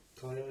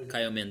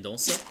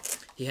Mendonça.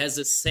 He has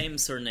the same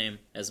surname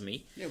as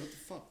me. Yeah, what the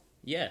fuck?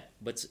 Yeah,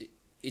 but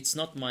it's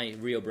not my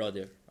real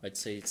brother. I'd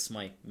say it's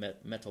my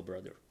metal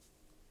brother.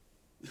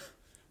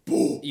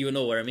 Boo! You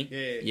know what I mean?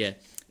 Yeah.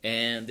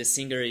 And the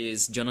singer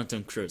is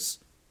Jonathan Cruz.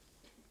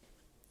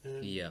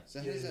 And Yeah. So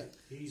how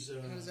he's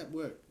how does that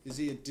work? Is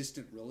he a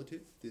distant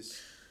relative,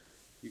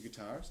 your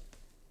guitarist?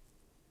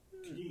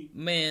 Can you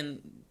Man,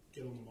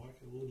 get on the mic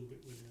a little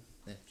bit with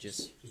you?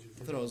 just...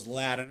 I thought I was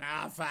loud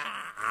enough.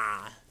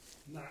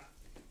 Nah.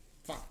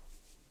 Fuck.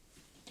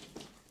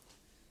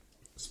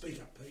 Speak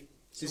up, Pete.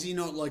 Is he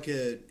not like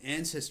an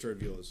ancestor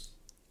of yours?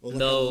 Or like a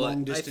No,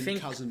 long I distant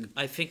think cousin?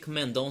 I think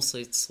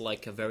Mendonça it's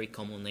like a very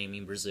common name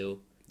in Brazil.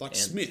 Like and-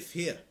 Smith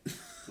here.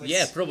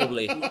 Yeah,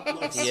 probably.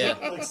 Like, Yeah.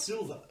 like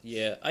Silver.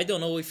 Yeah, I don't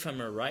know if I'm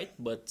right,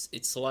 but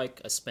it's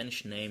like a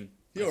Spanish name.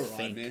 You're I right,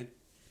 think.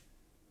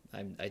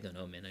 man. I don't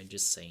know, man. I'm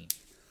just saying.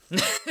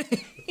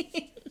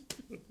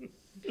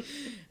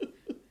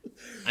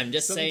 I'm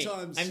just saying.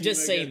 Sometimes I'm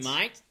just humour saying, gets-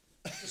 mate.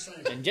 Just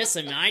saying. I'm just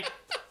saying, mate.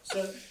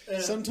 So,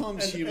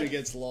 Sometimes and- humour and-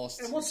 gets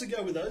lost. And what's the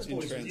go with those In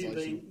boys?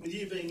 translation. With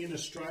you being in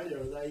Australia,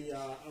 are they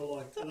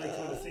kind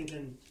of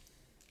thinking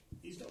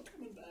he's not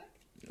coming back?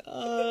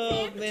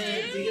 Oh Do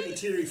man. you get the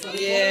teary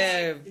funny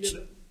Yeah. vibes? You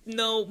get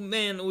No,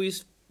 man.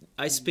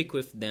 I speak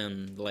with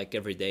them like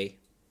every day.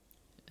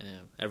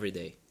 Every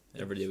day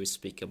we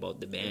speak about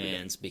the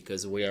bands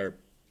because we are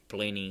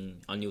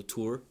planning a new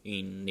tour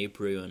in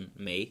April and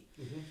May.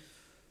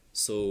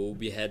 So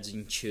we head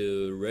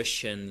into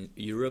Russia and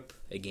Europe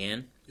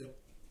again, Yep.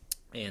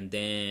 and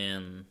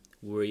then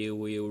we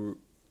will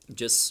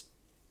just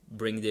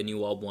bring the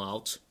new album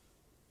out,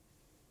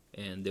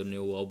 and the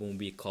new album will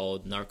be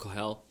called Narco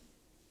Hell.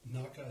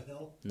 Narco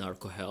Hell.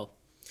 Narco Hell.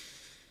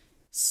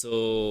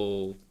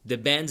 So the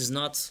band is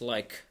not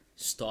like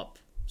stopped.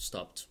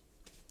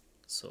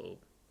 So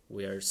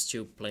we are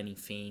still planning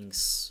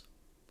things.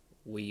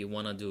 We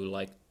wanna do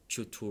like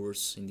 2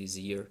 tours in this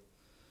year.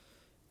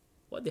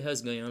 What the hell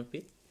is going on,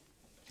 Pete?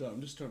 So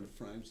I'm just trying to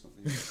frame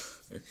something.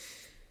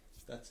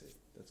 That's it.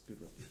 That's good,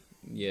 right?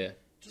 Yeah.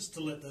 Just to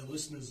let the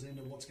listeners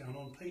into what's going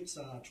on, Pete's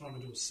trying to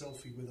do a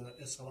selfie with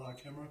a SLR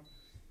camera.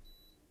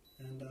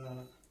 And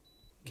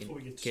before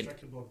we get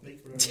distracted by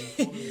Beak around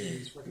the corner,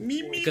 he's fucking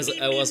toy. Because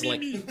I was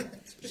like...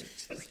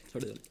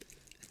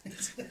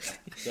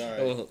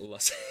 Sorry. Oh,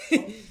 lost.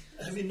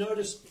 Have you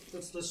noticed,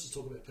 let's just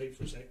talk about Pete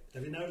for a sec.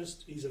 Have you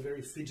noticed he's a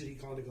very fidgety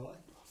kind of guy?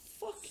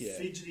 Fuck yeah.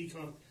 Fidgety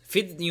kind of...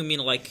 Fit, you mean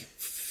like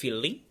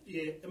feeling?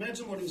 Yeah,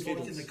 imagine what he was like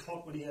in Fiddles. the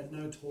cot when he had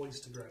no toys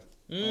to grab.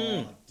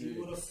 Oh, He dude.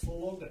 would have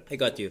flogged it. I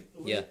got you.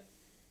 Yeah.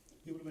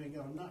 He would have been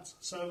going nuts.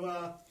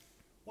 So,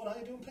 what are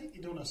you doing, Pete?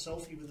 You're doing a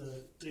selfie with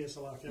a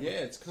DSLR camera? Yeah,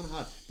 it's kind of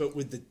hard. But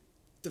with the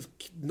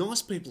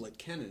nice people at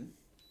Canon,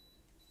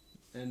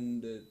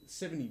 and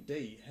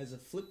 70D has a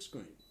flip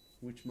screen,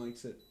 which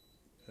makes it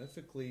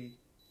perfectly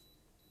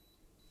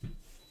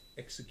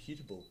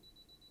executable.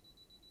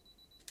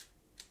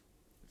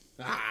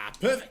 Ah,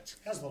 perfect.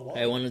 How's the I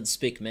lighting? wanted to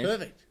speak, man.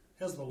 Perfect.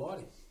 How's the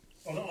lighting?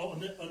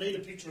 I need a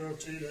picture or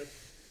two to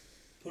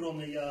put on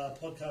the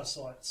podcast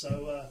site.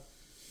 So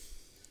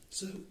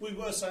we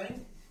were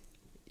saying...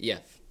 Yeah.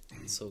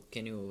 So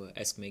can you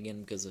ask me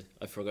again because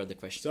I forgot the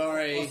question.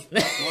 Sorry, my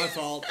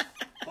fault.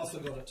 I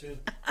forgot it too.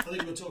 I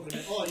think we were talking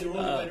about... you're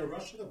on the way to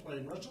Russia? They're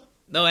playing Russia?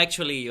 No,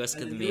 actually, you asked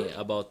And in me Europe?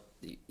 about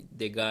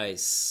the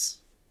guys.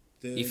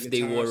 The If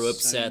they were guitarist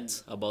upset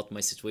saying- about my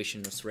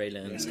situation in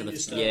Australia and it's And then gonna... you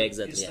started, Yeah,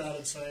 exactly. You Yeah.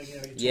 started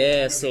saying, you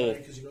Yeah, so-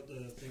 because you got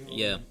the thing on.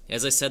 Yeah,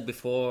 as I said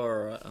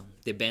before,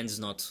 the band is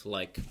not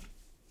like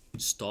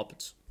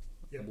stopped.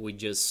 Yep. We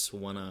just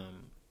wanna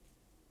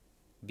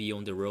be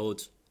on the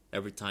road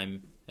every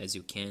time as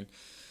you can,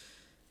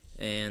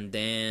 and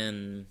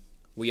then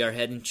we are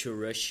heading to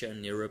Russia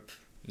and Europe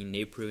in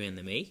April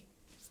and May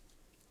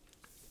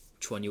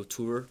to a new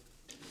tour,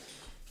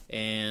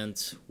 and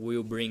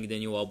we'll bring the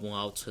new album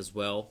out as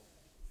well,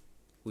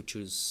 which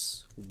will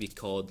be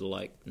called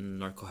like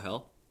Narco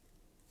Hell.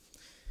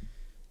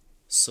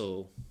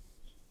 So.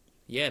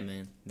 Yeah,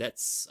 man.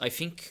 That's. I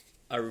think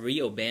a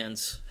real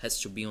band has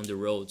to be on the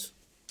road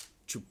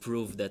to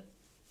prove that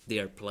they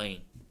are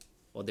playing.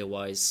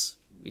 Otherwise,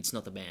 it's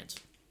not a band.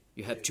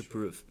 You have to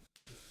prove.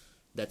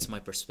 That's my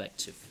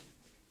perspective.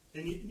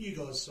 And you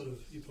guys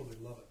you probably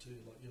love it too.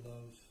 Like, you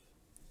love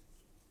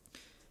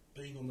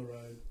being on the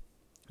road.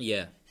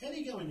 Yeah. How do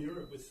you go in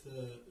Europe with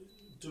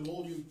do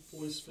all you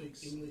boys speak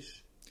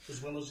English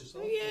as well as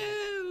yourself?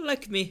 Yeah,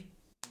 like me.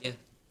 Yeah.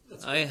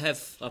 That's I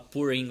have a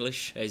poor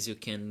English, as you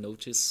can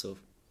notice. So,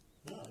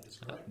 No, it's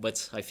great.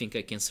 but I think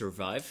I can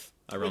survive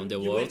around the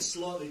You world. went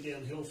slightly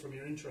downhill from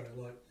your intro.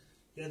 Like,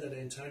 you had that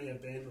Antonio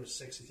Banderas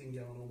sexy thing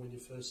going on when you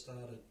first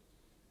started.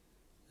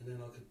 And then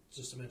I could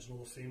just imagine all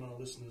the female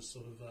listeners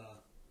sort of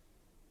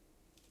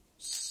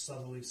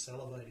subtly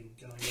salivating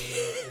going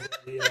on.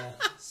 The,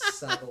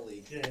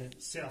 Subtly.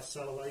 South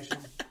salivation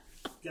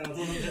going on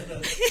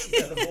about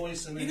the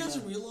voice. And He then,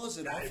 doesn't realise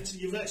it.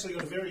 you've actually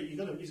got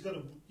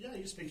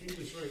you speak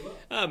English very well.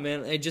 Ah,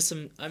 man,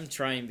 I'm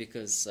trying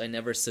because I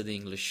never studied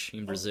English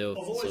in Brazil.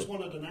 I've always so-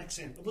 wanted an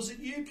accent. Was it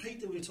you, Pete,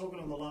 that we were talking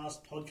on the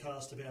last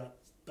podcast about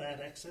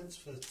bad accents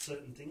for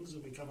certain things,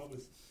 and we come up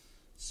with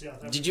South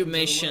Africa? Did you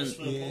mention-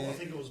 I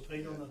think it was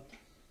Pete on the...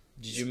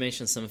 Did you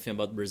mention something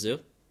about Brazil?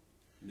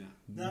 No.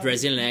 No,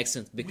 Brazilian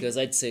accent, because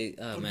I'd say,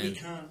 oh but man, we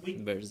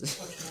can't... Brazil.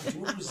 I can't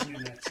do a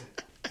Brazilian accent.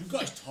 You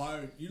guys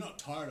tired? You're not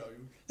tired, are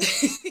you?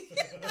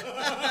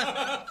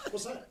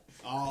 What's that?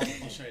 Oh,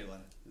 I'll show you later.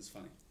 It's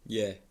funny.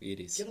 Yeah, it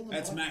is. Get on the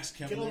That's mic. Max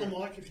Get on the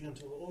Cavalier. mic if you can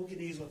talk. All you can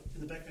hear is like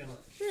in the background like...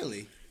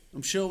 Really?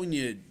 I'm sure when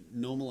you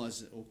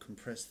normalise it or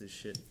compress this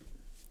shit.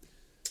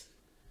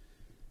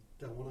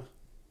 Don't want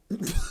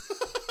to...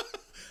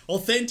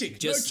 Authentic.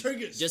 Just, no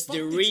triggers. just Fuck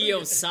the real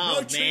triggers.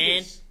 sound, no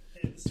man.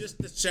 triggers.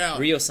 Just the sound.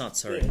 Real sound,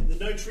 sorry. Yeah, the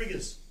no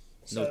triggers.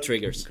 No So,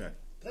 triggers. Okay.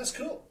 That's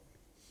cool.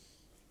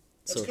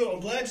 That's So- cool. I'm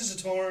glad you're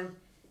touring.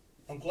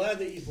 I'm glad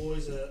that you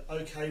boys are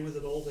okay with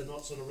it all. They're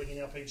not sort of ringing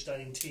up each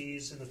day in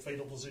tears in the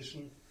fetal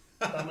position,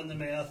 thumb in the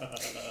mouth.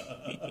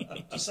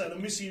 Just saying, I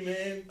miss you,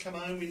 man. Come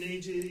home, we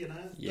need you, you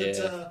know. Yeah.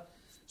 But,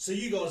 so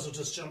you guys will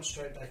just jump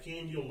straight back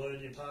in. You'll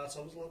learn your parts.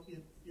 I was like,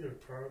 you're a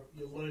pro.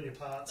 You'll learn your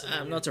parts. and I'm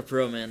then not a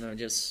pro, man. I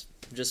just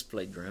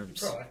play you're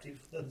drums. proactive.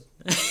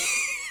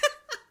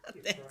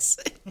 You're Thanks.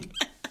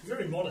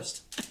 very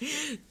modest.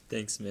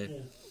 Thanks, man. Yeah.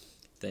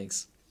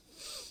 Thanks.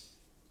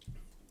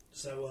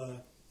 So,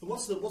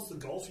 what's the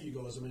goal for you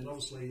guys? I mean,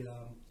 obviously,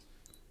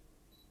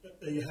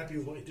 are you happy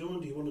with what you're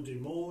doing? Do you want to do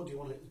more? Do you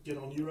want to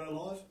get on Euro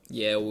Live?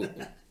 Yeah,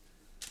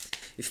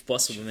 if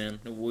possible, man.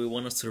 We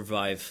want to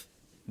survive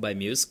by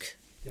music,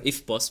 Yeah.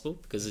 if possible,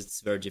 because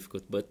it's very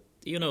difficult. But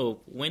you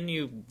know, when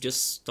you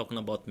just talking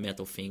about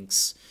metal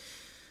things,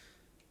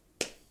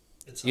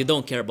 It's you hard.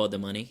 don't care about the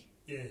money.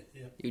 Yeah,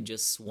 yeah. You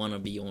just want to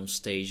be on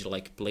stage,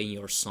 like playing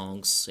your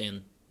songs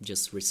and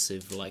just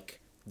receive like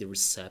the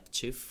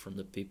receptive from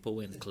the people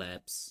and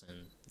claps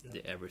and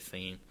Yeah.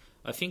 everything.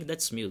 I think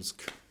that's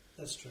music.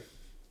 That's true.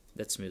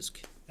 That's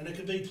music. And it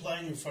could be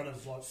playing in front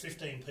of like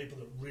 15 people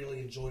that really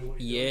enjoy what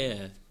you're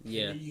doing.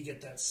 Yeah. You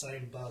get that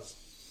same buzz.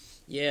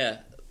 Yeah,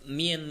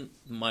 me and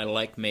my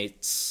like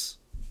mates,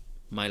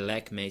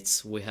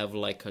 we have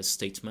like a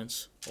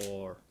statement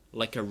or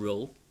like a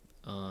rule.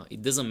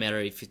 It doesn't matter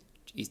if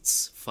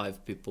it's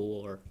 5 people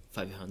or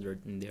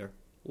 500 in there.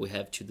 We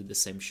have to do the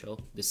same show,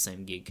 the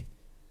same gig.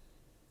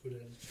 Good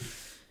attitude.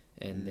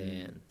 And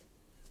then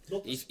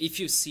Not the if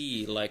you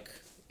see like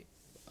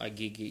a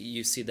gig,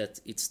 you see that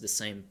it's the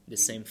same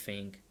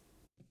thing.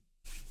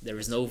 There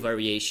is no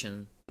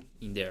variation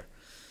in there.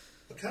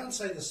 I can't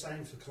say the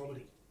same for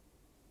comedy.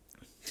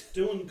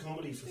 Doing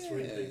comedy for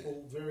 3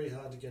 people, very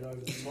hard to get over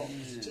the top.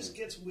 It just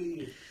gets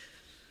weird.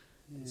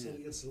 It sort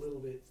of gets a little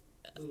bit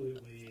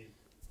weird.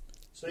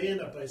 So you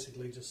end up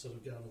basically just sort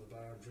of going to the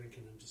bar and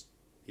drinking and just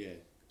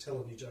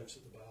telling your jokes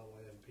at the bar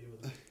while you have a beer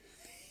with them.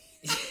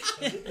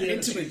 The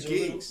Intimate attitudes are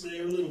gigs.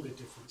 they're a little bit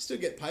different. Still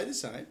get paid the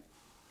same,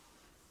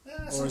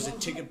 or is it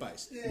Sometimes ticket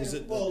based? Yeah, Was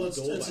it well, it's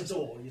door a based?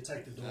 door. You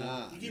take the door.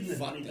 Ah, you give them the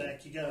fuck money them.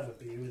 back. You go have a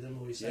beer with them,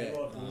 or you say, Yeah.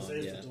 right, boys,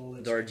 there's Yeah. the door.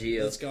 Door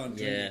geo. Let's go and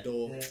drink Yeah. the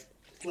door. Yeah.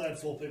 Glad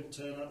 4 people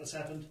turn up. It's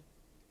happened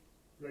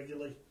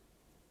regularly.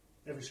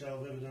 Every show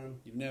I've ever done.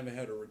 You've never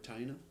had a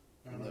retainer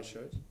No, on no. those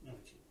shows? No, I'm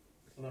kidding.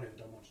 I've not even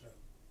done one show.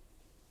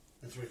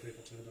 And 3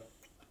 people turned up.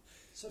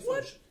 So full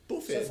of shit.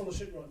 Bullshit. So full of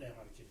shit right now,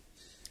 I'm kidding.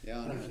 Yeah,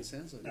 I know. No. It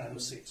sounds like No, it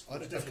was 6. I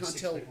Definitely can't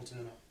 6 tell. people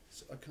turn up.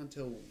 I can't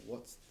tell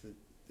what's the.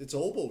 It's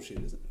all bullshit,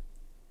 isn't it?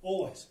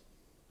 Always.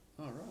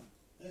 Oh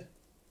right.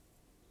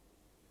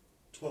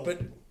 12 But-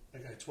 people.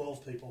 Okay,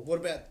 12 people. What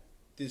about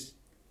this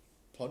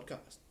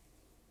podcast?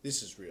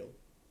 This is real.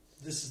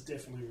 This is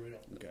definitely real.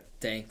 Okay.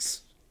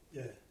 Thanks.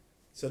 Yeah.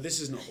 So this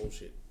is not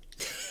bullshit.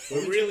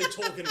 We're really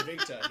talking to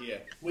Victor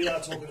here. We are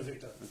talking to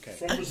Victor. Okay.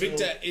 From Brazil.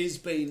 Victor is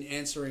been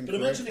answering. But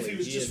imagine if correctly. he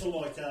was just Yeah.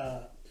 for like,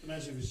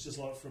 imagine if he was just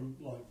like from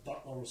like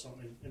Butler or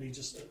something, and he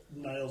just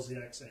nails the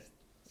accent.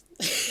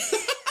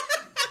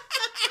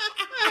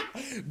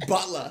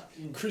 Butler,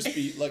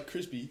 crispy, like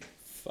crispy.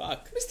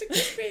 Fuck. Mr.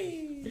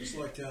 Crispy. It's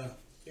like, yeah,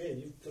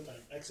 you've got that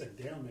accent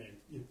down, man.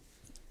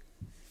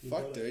 You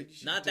Fuck, got it. dude. you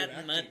should Not do that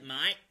acting. much,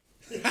 mate.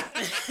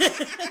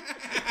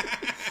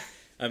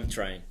 I'm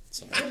trying.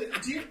 So.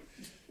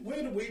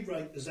 Where do we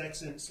rate his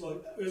accents?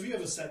 Like, have you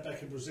ever sat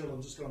back in Brazil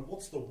and just gone,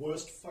 "What's the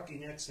worst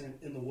fucking accent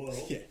in the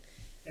world?" Yeah.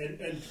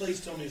 And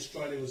please tell me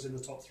Australia was in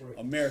the top 3.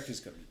 America's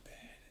gonna be bad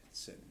at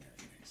certain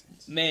American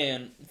accents.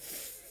 Man,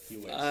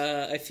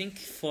 US. I think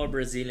for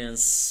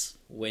Brazilians,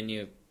 when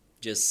you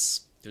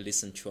just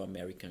listen to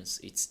Americans,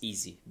 it's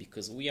easy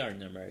because we are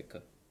in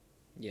America.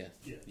 Yeah.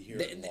 Yeah. You hear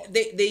They, it a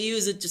lot. they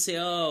use it to say,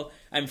 "Oh,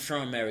 I'm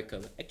from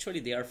America." Actually,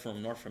 they are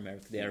from North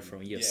America. They are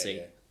from USA.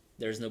 yeah.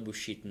 There's no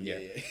bullshit in Yeah,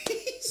 there. yeah.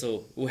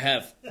 So we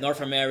have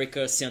North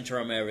America,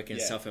 Central America, and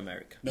Yeah. South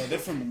America. No, they're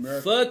from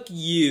America. Fuck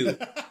you.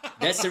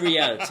 That's the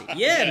reality.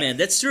 Yeah, man,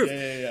 that's true.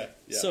 Yeah.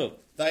 So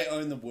they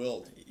own the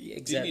world. Yeah, Didn't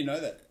exactly. you know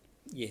that?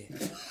 yeah,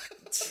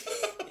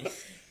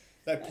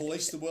 They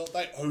police the world.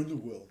 They own the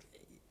world.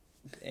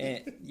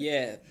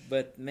 yeah,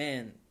 but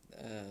man,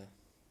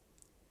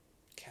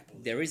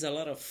 Capitalism. there is a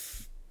lot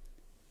of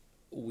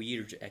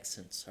weird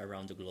accents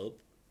around the globe,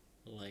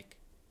 like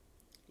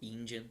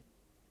Indian.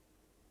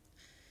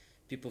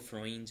 People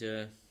from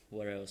India,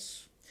 what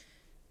else?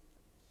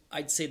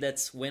 I'd say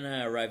that when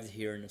I arrived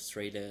here in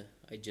Australia,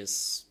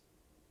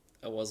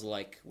 I was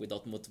like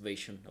without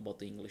motivation about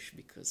the English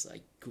because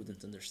I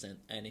couldn't understand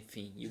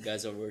anything you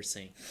guys were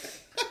saying.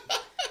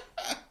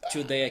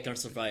 Today I can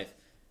survive.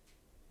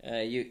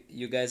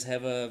 You guys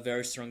have a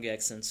very strong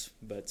accent,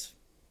 but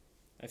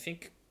I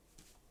think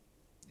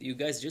you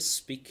guys just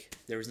speak.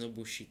 There is no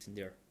bullshit in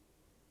there,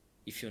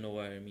 if you know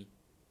what I mean.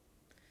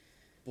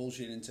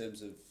 Bullshit in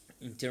terms of.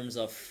 In terms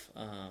of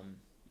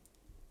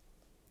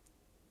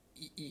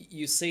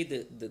you say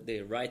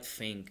the right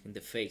thing in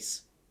the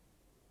face.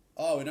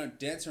 Oh, we don't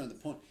dance around the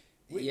point.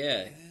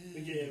 Yeah,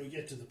 We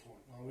get to the point.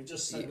 Well, we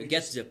just say you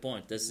get to the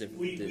point. That's the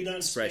we don't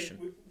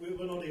expression.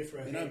 We're not here for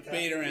a We don't haircut.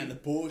 beat around the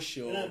bush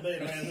or. We don't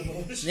beat around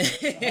the bush.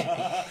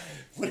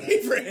 We're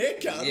here for a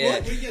haircut. Yeah.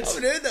 What? We get- I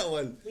haven't heard that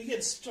one. We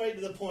get straight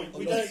to the point.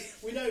 We not-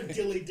 don't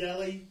dilly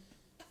dally.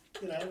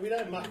 You know, we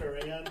don't muck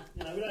around.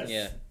 You know,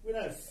 Yeah. we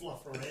don't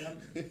fluff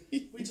around.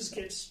 We just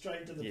get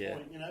straight to the Yeah.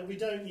 point. You know, we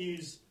don't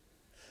use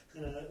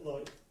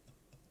like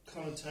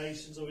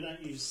connotations, or we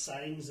don't use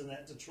sayings and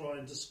that to try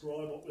and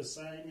describe what we're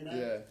saying. You know.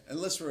 Yeah,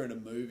 unless we're in a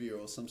movie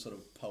or some sort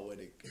of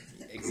poetic.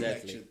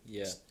 Exactly. lecture,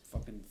 Yeah.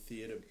 Fucking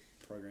theatre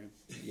program.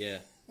 Yeah,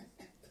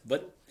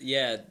 but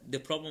yeah, the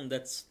problem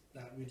that's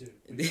No, we do.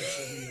 We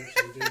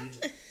actually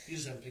do. You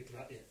just haven't picked it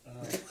up yet.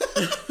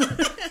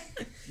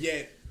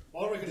 Yeah,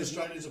 I reckon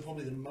Australians are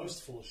probably the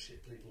most full of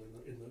shit people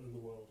in the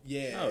world.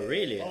 yeah. oh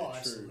really? Oh, true.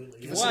 absolutely.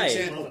 Give us Why? an We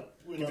example. love it.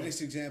 We Give love us it.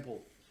 an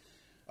example.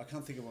 I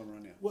can't think of one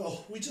right now.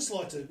 Well, we just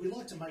like to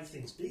make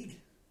things big.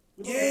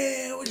 We like Yeah,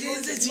 to- well, we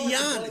like to- it's we like to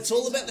yarn. blow It's all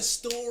things about up. the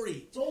story.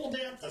 It's all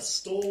about the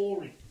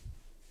story.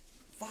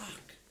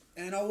 Fuck.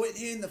 And I went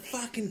here and the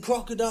fucking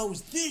crocodile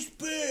was this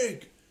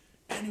big.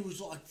 And it was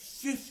like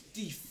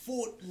 50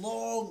 foot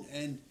long.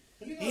 And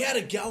Have you he guys- had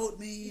a go at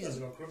me. You guys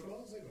and- have got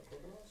crocodiles? They've got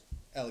crocodiles.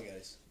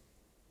 Alligators.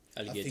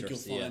 Alligators. I think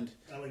you'll yeah. find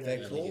Alligator.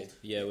 they're called.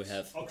 Yeah, we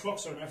have. Oh,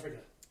 crocs are in Africa.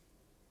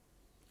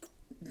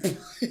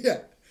 Yeah.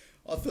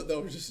 I thought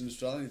that was just an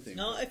Australian thing.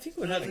 No, I think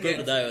we No, have I think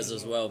crocodiles yeah.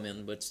 as well,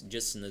 man. But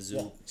just in the zoo.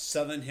 What?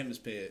 Southern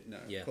Hemisphere? No,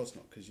 Yeah. of course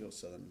not, because you're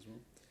Southern as well.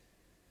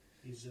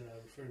 He's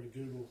referring to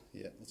Google.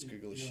 Yeah, let's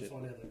Google You're this gonna shit.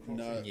 find out that crocs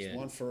No, are- it's Yeah.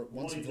 one for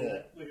While once you and do for all.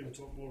 that, we're going to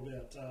talk more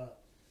about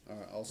All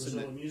right, I'll send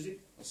Brazilian it. music.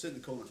 I'll send the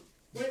corner.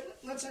 Wait,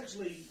 let's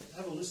actually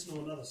have a listen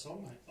to another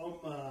song, mate.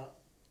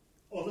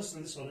 I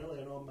listened to this one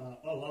earlier, and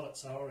I love it,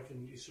 so I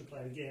reckon you should play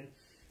it again.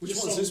 Which This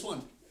one's song, this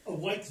one?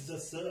 Awake the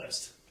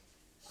Thirst.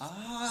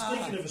 Ah.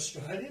 Speaking of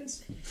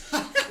Australians,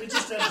 we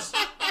just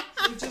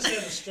had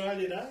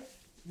Australia Day.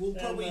 We'll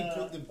probably And,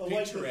 put the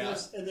Awake picture the out.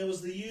 Thirst, and there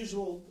was the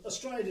usual.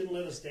 Australia didn't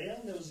let us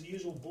down. There was the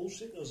usual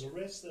bullshit. There was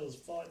arrests. There was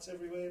fights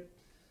everywhere.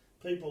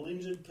 People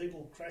injured.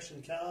 People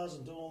crashing cars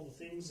and doing all the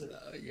things that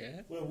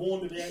Yeah. we're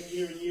warned about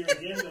year and year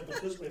again. But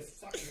because we're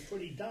fucking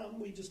pretty dumb,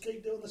 we just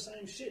keep doing the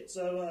same shit.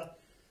 So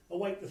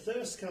Awake the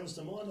Thirst comes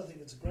to mind. I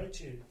think it's a great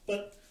tune.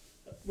 But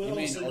we're You mean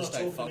obviously not Ausstate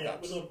talking fuck about.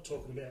 ups? We're not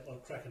talking about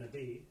like cracking a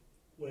beer.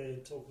 We're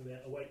talking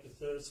about Awake the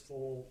Thirst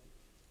for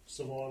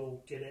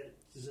survival. Get out.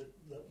 Is it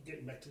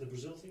getting back to the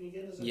Brazil thing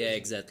again? Is it? Yeah,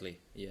 exactly.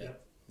 Yeah.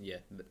 Yep. Yeah.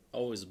 But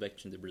always back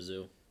to the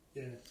Brazil.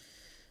 Yeah.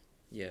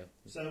 Yeah.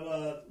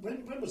 So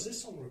when was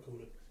this song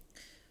recorded?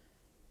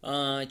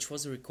 It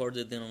was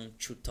recorded in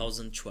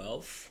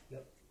 2012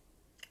 Yep.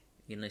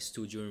 in a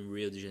studio in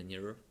Rio de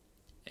Janeiro,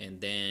 and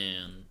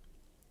then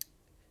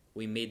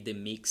we made the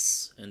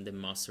mix and the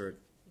master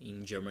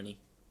in Germany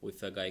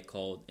with a guy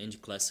called Andy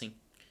Klassen.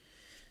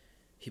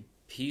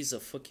 He's a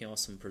fucking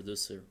awesome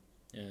producer.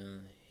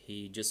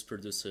 He just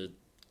produced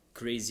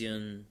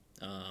Crazian,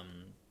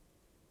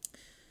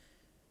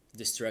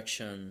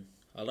 Destruction,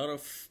 a lot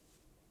of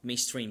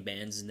mainstream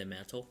bands in the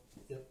metal.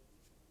 Yep.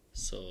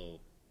 So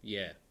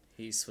yeah,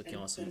 he's fucking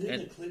awesome. And in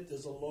And the clip,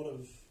 there's a lot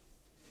of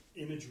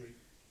imagery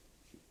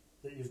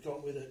that you've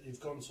got with it. You've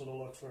gone sort of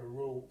like for a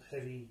real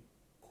heavy,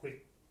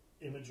 quick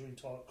imagery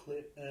type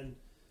clip, and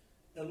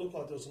it looked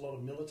like there was a lot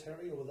of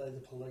military, or were they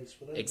the police?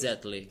 Were they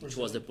exactly, it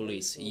was the Brazilian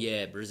police. or-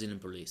 Yeah, Brazilian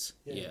police.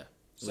 Yeah.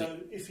 So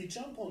if you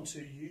jump onto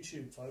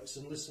YouTube, folks,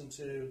 and listen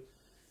to,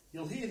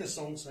 you'll hear the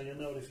song, so you'll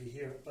know it if you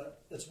hear it.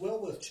 But it's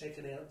well worth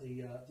checking out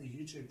the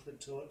YouTube clip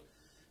to it,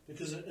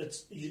 because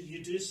it's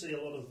you do see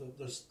a lot of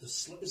the is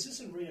this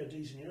in Rio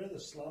de Janeiro, the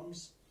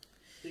slums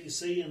that you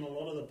see in a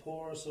lot of the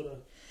poorer sort of.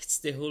 It's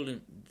the whole.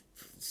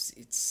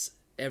 It's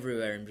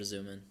everywhere in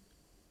Brazil, man.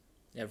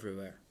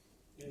 Everywhere.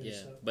 Yeah,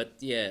 So, but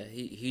yeah,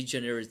 he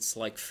generates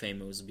like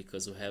famous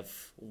because we have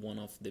one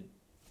of the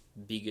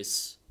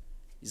biggest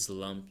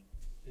slum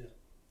Yeah.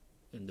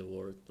 in the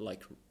world.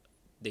 Like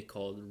they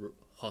call it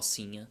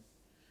Rocinha.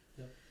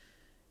 Yeah.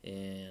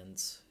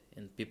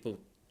 And people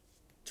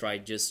try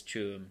just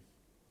to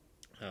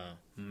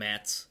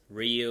match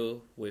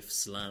Rio with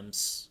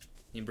slums.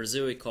 In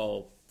Brazil, we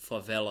call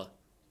favela.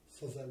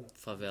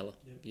 favela.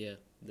 Yeah,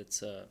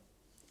 that's a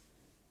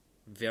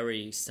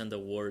very standard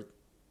word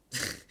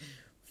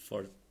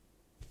for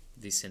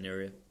this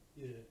scenario.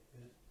 Yeah.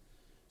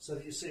 So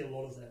you see a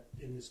lot of that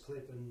in this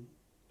clip, and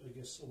I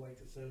guess Awake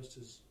the Thirst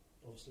is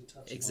obviously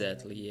touching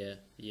Exactly. on that.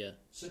 Yeah.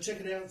 So check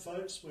it out,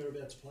 folks. We're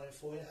about to play it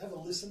for you. Have a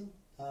listen.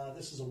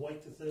 This is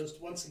Awake the Thirst,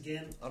 once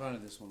again, I don't know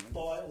this one, man.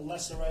 by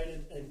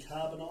Lacerated and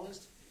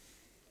Carbonised.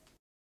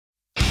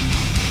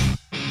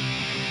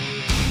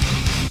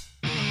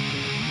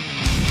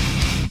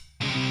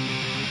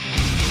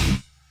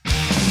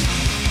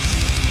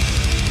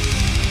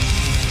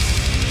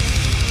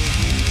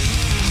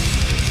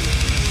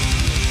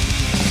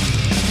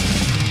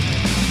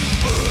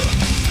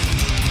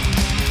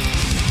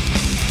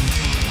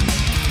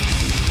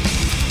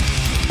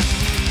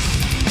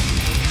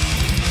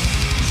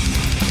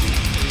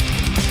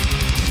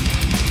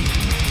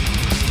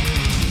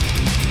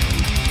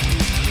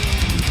 Awake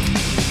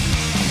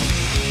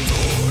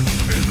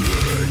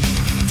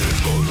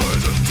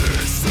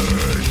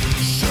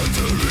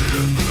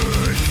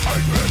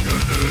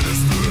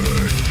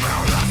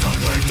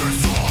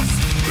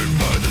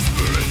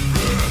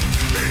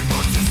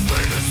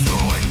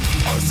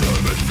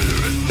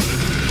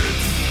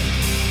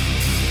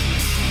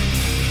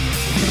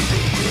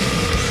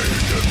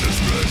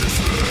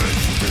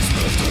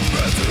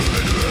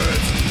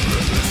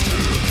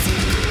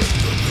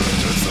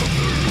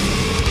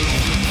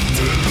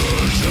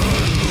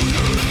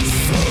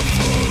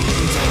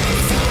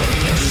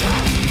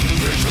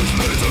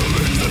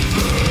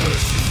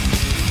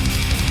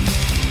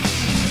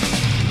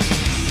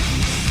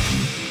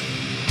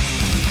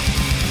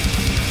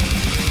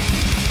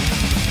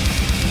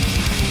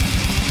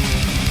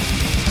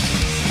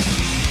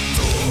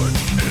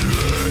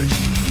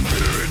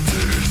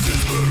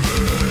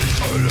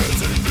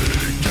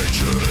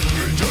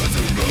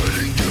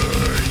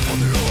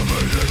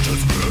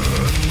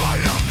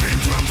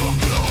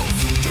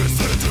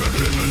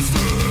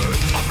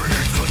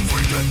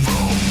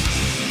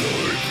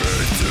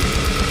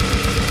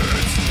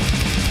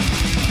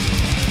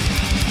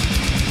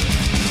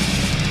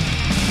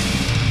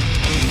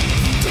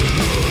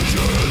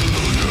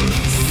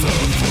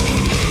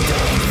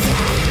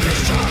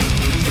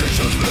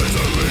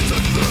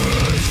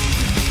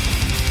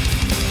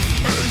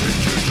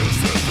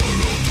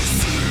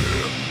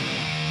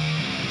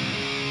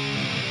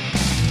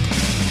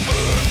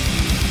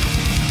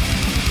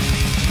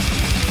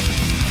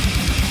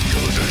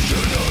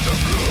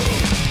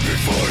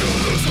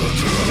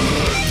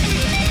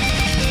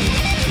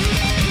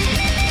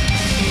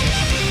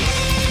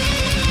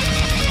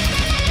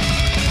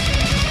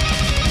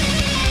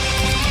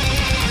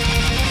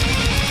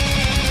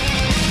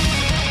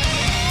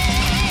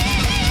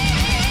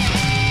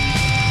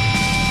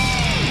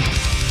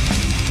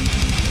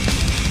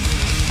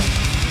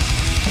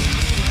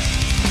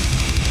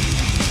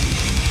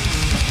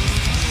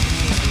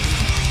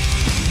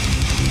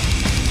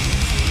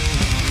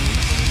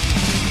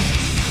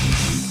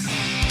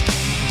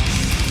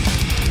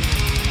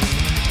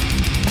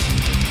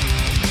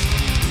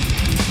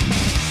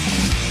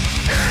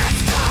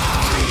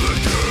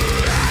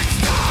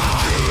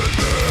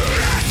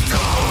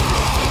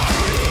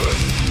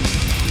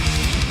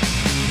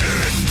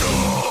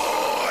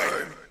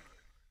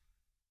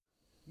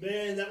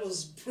Man, that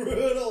was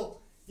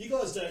brutal. You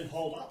guys don't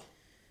hold up.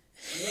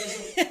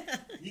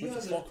 You With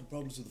guys the are, fucking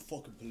problems with the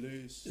fucking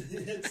police.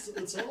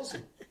 it's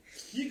awesome.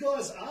 You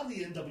guys are the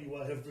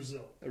NWA of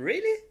Brazil.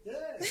 Really?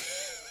 Yeah.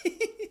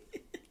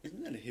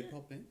 Isn't that a hip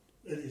hop band?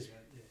 It is, mate.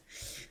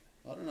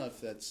 Yeah. I don't know if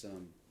that's I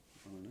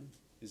don't know.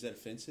 Is that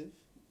offensive?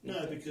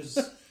 No, because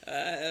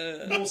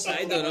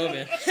I don't know,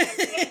 man.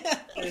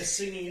 they're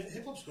singing.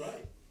 Hip hop's great.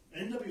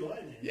 NWA,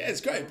 man. Yeah,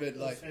 it's great, but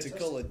They're like fantastic. to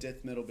call a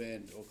death metal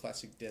band or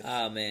classic death.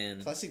 Ah,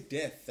 man. Classic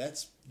death,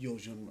 that's your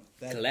genre.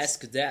 That's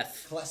Classic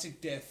death. classic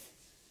death.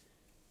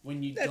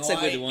 When you That's a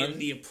die good one. in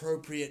the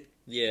appropriate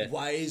Yeah.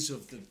 ways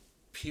of the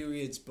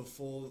periods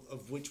before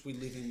of which we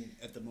live in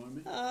at the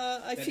moment.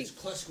 I That think. is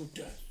classical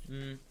death.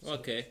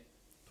 Okay.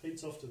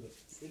 Pete's off to the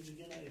fridge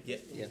again. Eh? Yeah,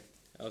 Yeah.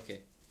 Okay.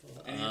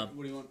 What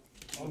do you want?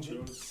 I'm What's good.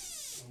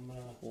 yours?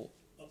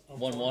 I'm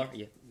One fine. more.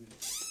 Yeah.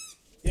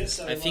 Yeah,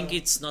 so, I think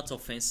it's not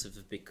offensive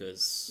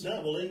because.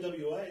 No, well,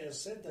 NWA, as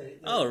I said, they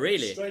Oh,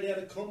 really? straight out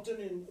of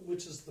Compton,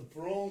 which is the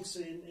Bronx,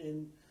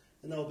 and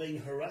they were being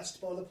harassed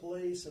by the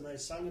police, and they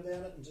sung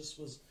about it, and just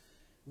was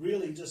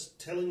really just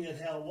telling it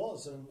how it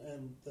was,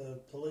 and the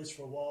police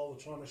for a while were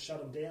trying to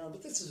shut them down,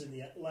 but this is in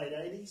the late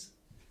 80s,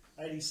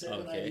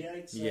 87, Okay.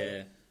 88, so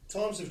Yeah.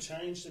 times have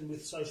changed, and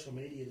with social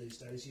media these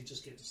days, you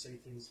just get to see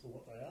things for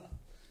what they are.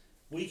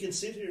 We can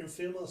sit here and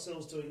film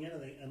ourselves doing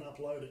anything and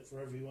upload it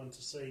for everyone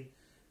to see.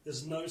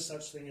 There's no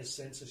such thing as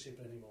censorship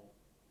anymore.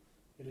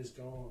 It is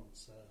gone.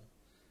 So,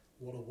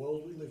 what a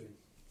world we live in.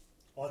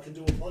 I can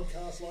do a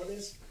podcast like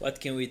this. What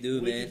can we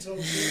do, We man? can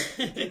talk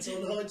shit. It's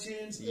on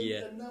iTunes, and,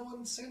 Yeah. and no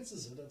one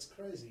censors it. That's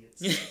crazy.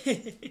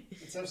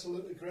 It's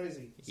absolutely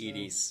crazy. So, It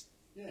is.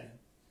 Yeah.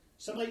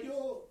 So, mate,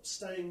 you're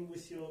staying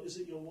with your. Is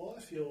it your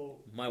wife?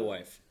 My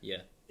wife.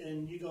 Yeah.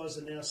 And you guys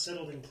are now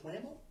settled in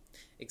Claremont.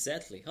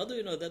 Exactly. How do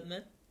you know that,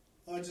 man?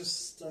 I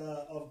just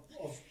I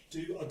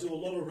do a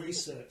lot of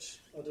research.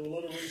 I do a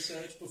lot of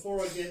research before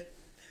I get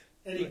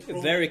any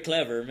Very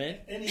clever, man.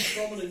 any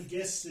prominent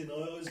guests in. I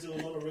always do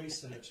a lot of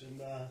research, and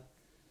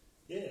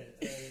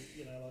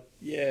you know, like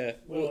Yeah.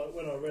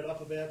 when I read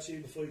up about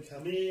you before you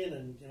come in,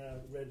 and you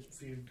know, read a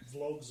few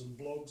vlogs and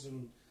blogs,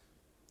 and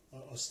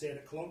I stared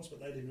at clogs, but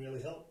they didn't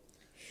really help.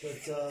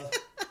 But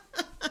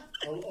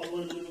I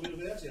learned a little bit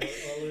about you.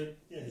 I learned,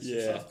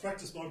 Yeah. So I've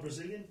practiced my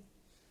Brazilian,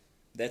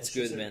 That's I should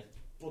good, say man.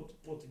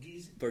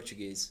 Portuguese.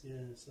 Portuguese. Yeah,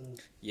 so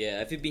Yeah,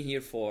 I've been here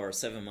for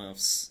 7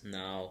 months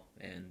now,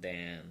 and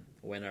then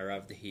when I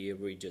arrived here,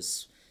 we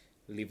just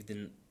lived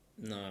in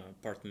an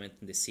apartment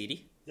in the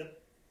city.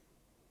 Yep.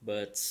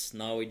 But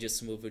now we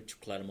just moved to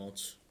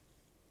Claremont.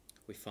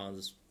 We found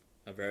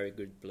a very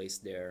good place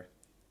there,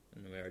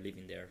 and we are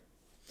living there.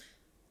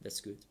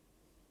 That's good.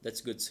 That's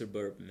good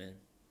suburb, man.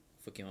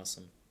 Fucking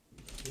awesome.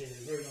 yeah,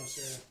 very nice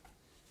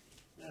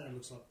area. And it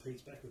looks like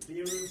Pete's back with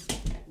beer room.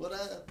 What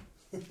up?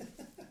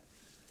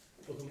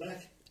 Welcome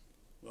back.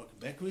 Welcome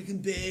back. Welcome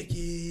back.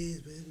 Yes,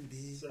 welcome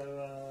back.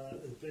 So,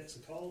 Beck's a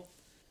cold.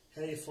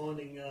 How are you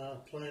finding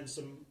playing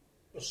some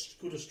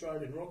good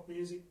Australian rock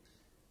music?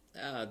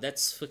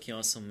 That's fucking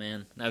awesome,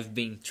 man. I've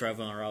been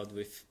traveling around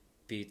with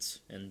Pete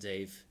and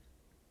Dave.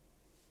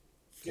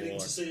 Getting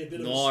for to see a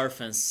bit of North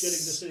and getting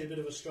to see a bit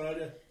of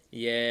Australia.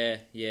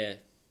 Yeah.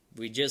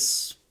 We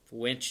just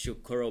went to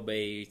Coral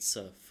Bay. It's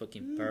a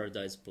fucking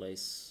paradise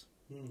place.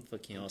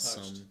 Fucking Untouched.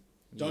 awesome.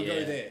 Don't Yeah.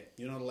 go there.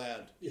 You're not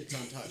allowed. Yeah. It's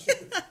untouched.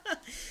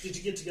 Did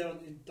you get to go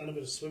and done a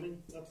bit of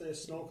swimming up there,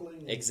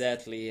 snorkeling? or-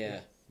 Exactly,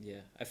 yeah.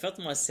 I felt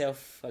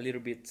myself a little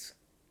bit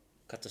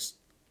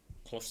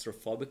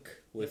claustrophobic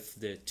with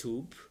the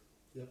tube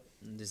Yep.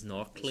 and the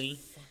snorkeling.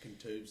 Fucking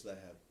tubes they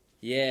have.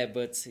 Yeah,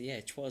 but yeah,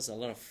 it was a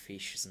lot of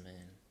fishes,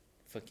 man.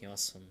 Fucking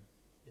awesome.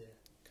 Yeah.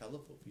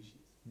 Colourful fishes.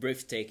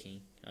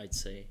 Breathtaking, I'd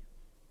say.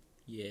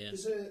 Yeah.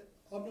 Is there?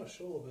 I'm not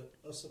sure, but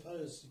I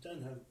suppose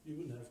you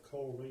wouldn't have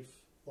coral reef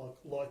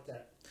like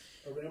that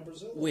around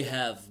Brazil. We or-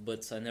 have,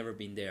 but I've never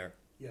been there.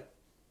 Yeah.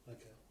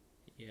 Okay.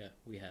 Yeah,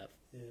 we have.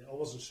 Yeah, I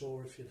wasn't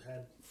sure if you'd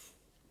had.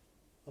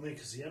 I mean,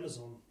 because the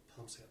Amazon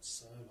pumps out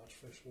so much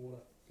fresh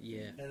water,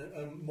 Yeah.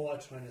 and my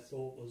train of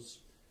thought was,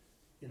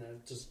 you know,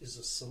 is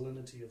the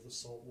salinity of the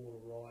salt water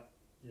right,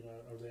 you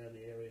know, around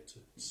the area to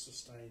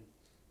sustain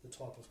the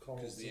type of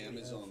corals? Because the that we have?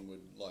 Amazon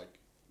would like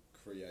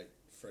create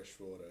fresh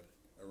water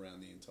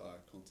around the entire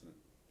continent.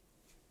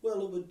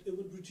 Well, it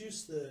would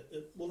reduce the.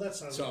 Well, that's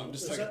So I'm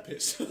just taking a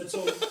piss. It's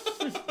on,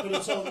 but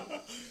it's on.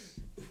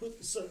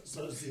 So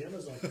is the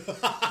Amazon.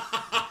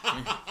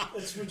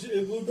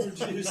 It would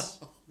reduce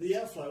the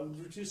outflow.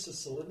 Would reduce the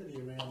salinity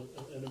around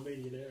an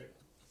immediate area.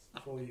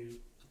 For you,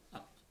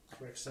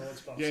 correct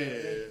science buffs. Yeah.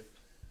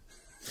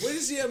 Where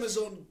does the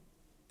Amazon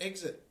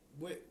exit?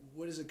 Where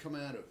does it come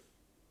out of?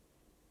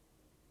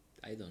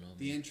 I don't know.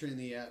 The Man. entry and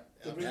the out.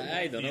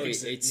 I don't know.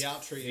 Exit, It's the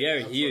outry, very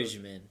outflow. huge,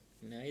 man.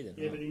 I don't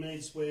Yeah, know. but he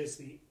means where's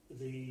the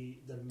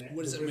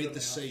Where does it river meet the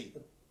mouth? sea?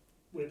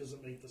 Where does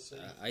it meet the sea?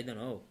 I don't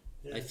know.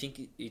 Yeah. I think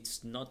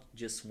it's not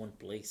just one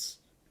place.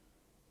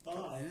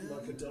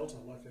 Like a delta,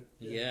 like a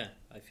Yeah,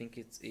 I think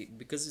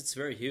because it's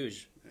very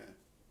huge. Yeah.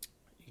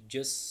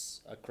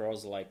 Just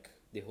across like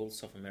the whole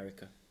South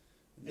America.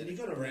 And you've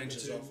got to remember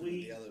branches too, off into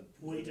we the other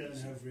don't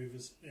rivers. have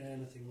rivers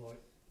anything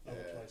like other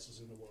Yeah. places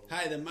in the world.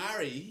 Hey, the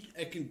Murray,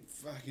 it can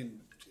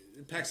fucking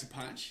it packs a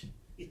punch.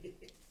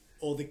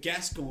 Or the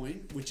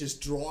Gascoyne, which is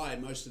dry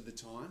most of the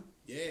time.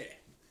 Yeah.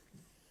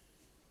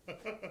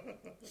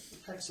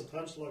 Packs a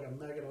punch like a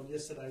maggot on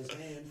yesterday's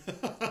hand.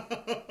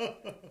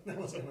 No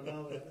one's going to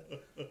know about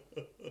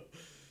it.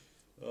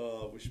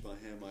 Oh, I wish my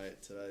ham I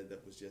ate today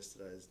that was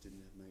yesterday's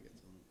didn't have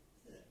maggots on it.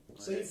 Yeah.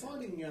 So you're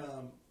finding,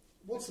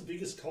 what's the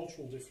biggest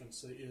cultural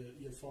difference that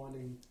you're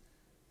finding?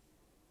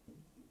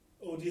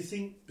 Or do you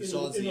think,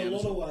 Besides in the a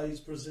lot Amazon? of ways,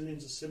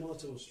 Brazilians are similar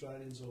to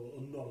Australians or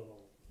not at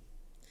all?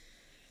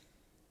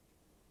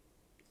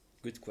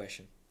 Good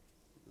question.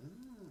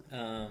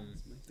 Ah,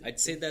 I'd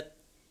say that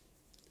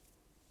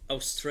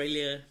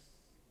Australia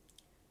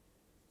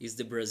is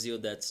the Brazil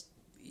that's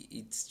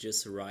it's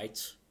just right,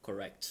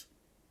 correct.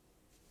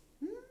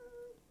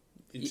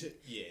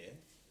 yeah.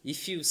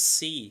 If you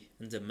see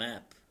in the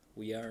map,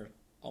 we are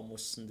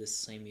almost in the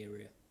same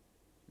area.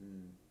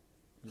 In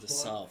the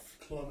south.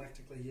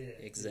 Climatically, yeah.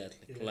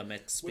 Exactly. Yeah.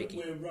 Climatic speaking.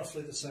 We're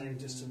roughly the same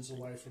distance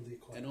away from the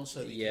equator. And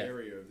also the Yeah.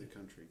 area of the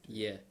country. Too.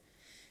 Yeah.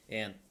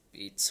 And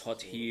it's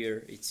hot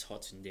here, it's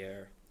hot in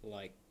there,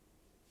 like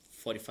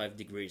 45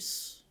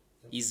 degrees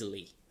Yep.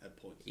 easily. At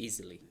points.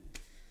 Easily.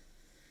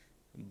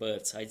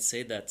 But I'd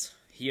say that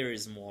here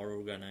is more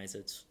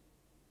organized.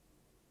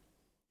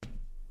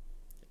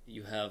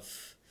 You have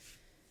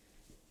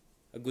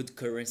a good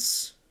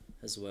currency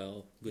as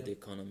well, good Yep.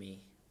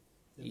 economy.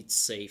 Yep. It's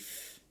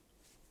safe.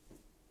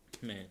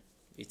 Man,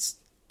 it's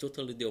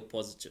totally the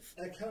opposite.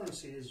 Our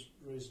currency is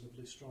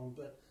reasonably strong,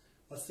 but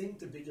I think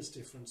the biggest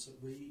difference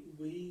that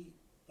we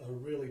are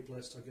really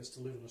blessed, I guess,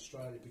 to live in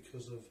Australia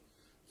because of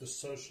the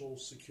social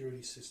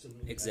security system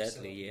that we have set up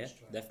Exactly, in yeah,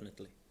 Australia.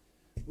 definitely.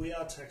 We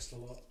are taxed a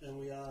lot, and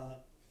we are,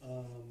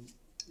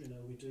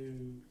 we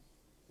do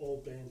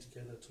all band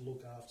together to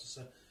look after.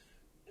 So,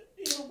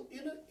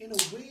 in a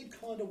weird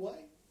kind of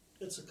way,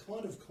 it's a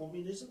kind of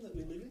communism that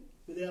we live in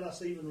without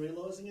us even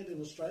realising it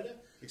in Australia.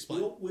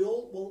 Explain.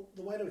 Well,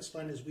 the way to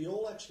explain is we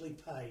all actually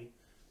pay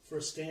for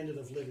a standard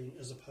of living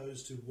as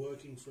opposed to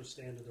working for a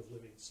standard of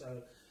living.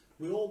 So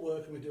we all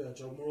work and we do our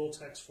job, and we're all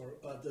taxed for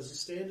it, but there's a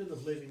standard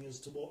of living as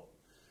to what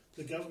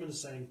the government is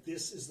saying,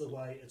 this is the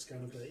way it's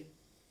going to be.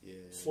 Yeah.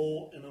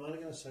 And I'm only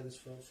going to say this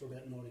for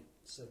about 97%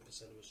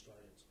 of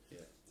Australians. Yeah.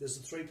 There's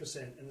the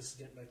 3%, and this is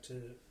getting back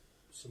to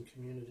some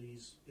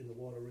communities in the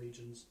wider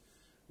regions,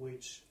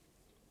 which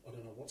I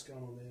don't know what's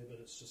going on there, but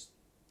it's just,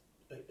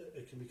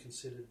 it can be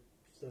considered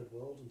third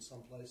world in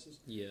some places,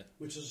 Yeah,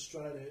 which is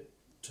Australia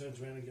turns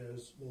around and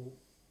goes, well,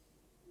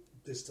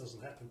 this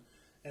doesn't happen.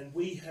 And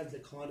we have the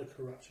kind of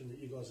corruption that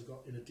you guys have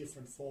got in a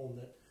different form,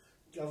 that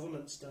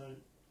governments don't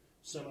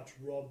so much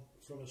rob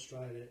from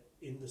Australia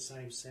in the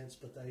same sense,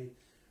 but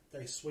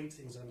they sweep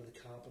things under the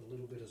carpet a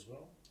little bit as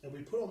well. And we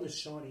put on this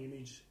shiny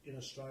image in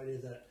Australia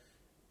that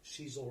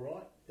she's all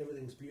right,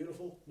 everything's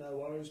beautiful, no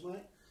worries,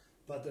 mate.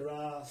 But there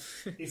are,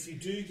 if you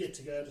do get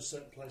to go to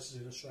certain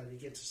places in Australia, you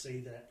get to see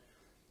that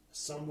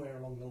somewhere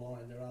along the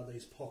line there are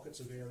these pockets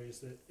of areas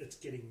that it's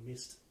getting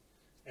missed.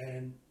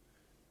 And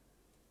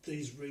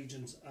these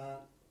regions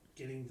aren't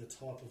getting the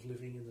type of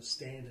living and the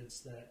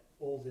standards that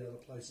all the other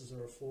places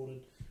are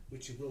afforded,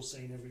 which you will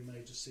see in every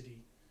major city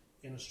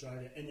in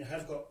Australia. And you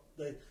have got,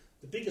 the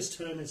biggest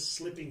term is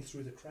slipping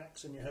through the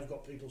cracks, and you have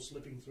got people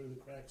slipping through the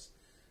cracks,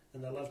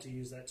 and they love to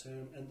use that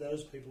term, and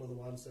those people are the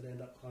ones that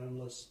end up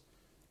homeless,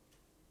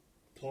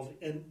 poverty.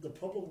 And the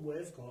problem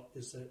we've got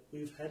is that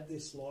we've had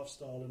this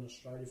lifestyle in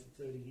Australia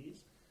for 30 years,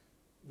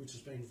 which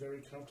has been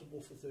very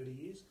comfortable for 30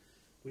 years.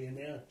 We are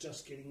now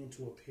just getting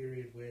into a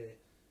period where,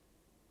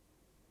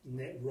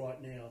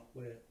 right now,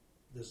 where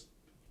there's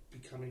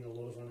becoming a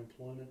lot of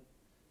unemployment,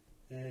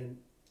 and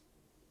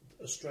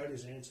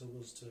Australia's answer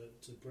was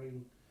to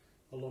bring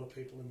a lot of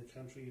people in the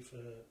country for,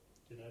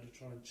 to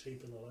try and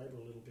cheapen the labour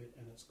a little bit,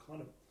 and it's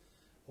kind of,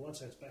 I won't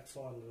say it's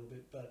backfired a little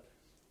bit, but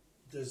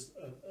there's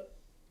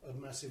a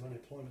massive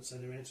unemployment, so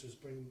their answer is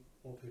bring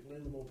more people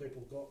in, the more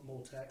people got,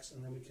 more tax,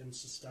 and then we can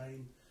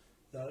sustain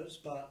those.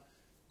 But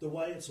the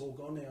way it's all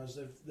gone now is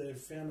they've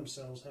found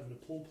themselves having to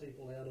pull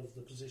people out of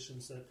the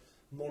positions that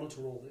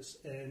monitor all this,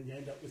 and you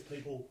end up with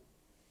people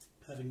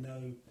having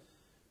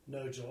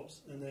no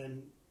jobs, and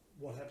then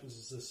what happens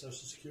is the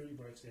social security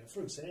breaks down.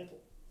 For example,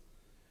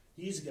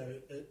 years ago,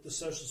 the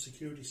social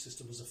security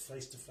system was a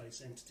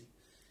face-to-face entity.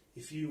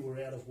 If you were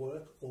out of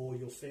work or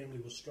your family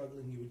was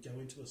struggling, you would go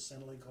into a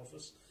Centrelink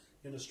office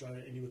in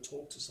Australia and you would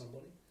talk to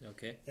somebody,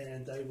 okay.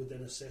 and they would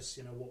then assess,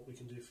 what we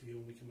can do for you,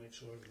 and we can make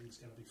sure everything's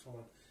going to be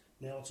fine.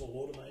 Now it's all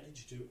automated.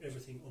 You do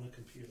everything on a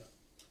computer.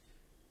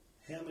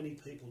 How many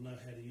people know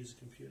how to use a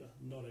computer?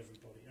 Not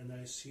everybody, and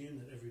they assume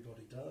that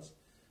everybody does.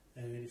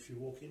 And if you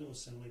walk into a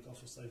Centrelink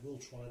office, they will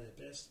try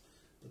their best,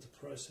 but the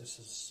process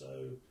is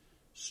so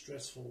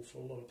stressful for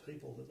a lot of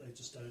people that they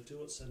just don't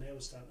do it. So now we're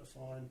starting to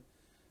find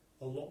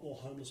a lot more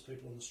homeless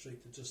people on the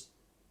street that just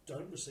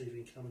don't receive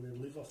income and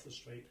then live off the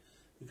street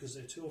because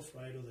they're too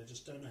afraid, or they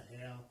just don't know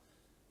how.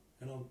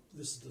 And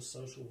this is the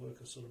social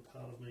worker sort of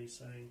part of me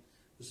saying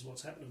this is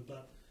what's happening.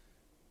 But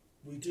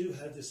we do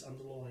have this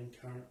underlying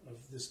current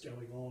of this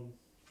going on,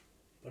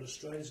 but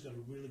Australia's got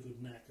a really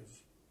good knack of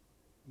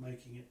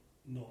making it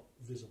not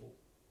visible.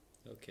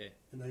 Okay.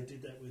 And they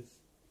did that with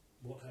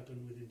what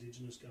happened with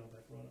Indigenous going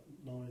back right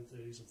at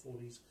 1930s and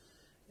 40s,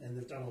 and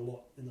they've done a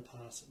lot in the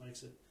past that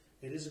makes it.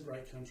 It is a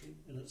great country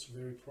and it's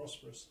very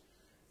prosperous.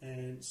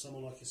 And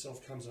someone like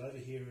yourself comes over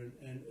here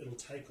and it'll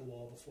take a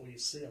while before you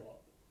see a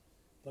lot,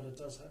 but it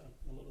does happen.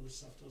 A lot of this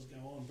stuff does go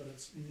on, but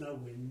it's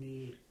nowhere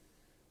near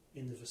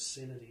in the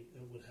vicinity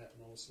it would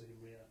happen, obviously,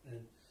 in Rio. And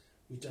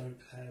we don't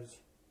have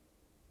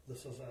the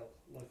favela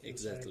like you're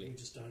Exactly. saying. We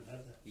just don't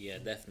have that. Yeah,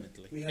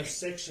 definitely. We have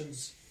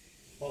sections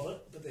of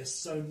it, but they're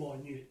so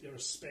minute. They're a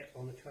speck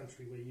on the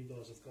country where you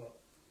guys have got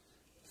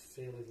a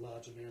fairly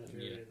large amount of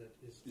area that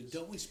is.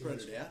 Don't we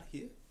spread it out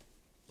here?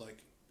 Like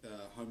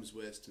Homes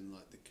West and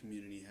like the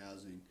community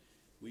housing,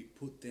 we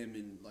put them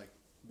in like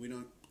we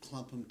don't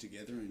clump them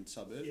together in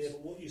suburbs. Yeah,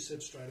 but what you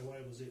said straight away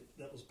was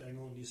that was bang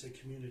on. You said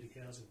community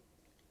housing.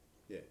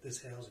 Yeah.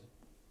 There's housing.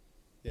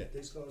 Yeah.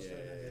 These guys don't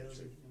have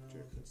housing. True, You know,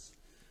 true.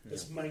 like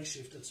it's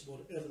makeshift. It's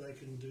whatever they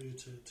can do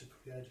to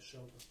create a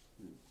shelter.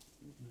 Mm.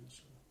 You know,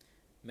 so.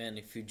 Man,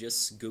 if you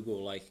just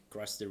Google like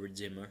Christ the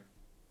Redeemer,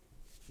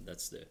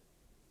 that's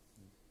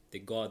the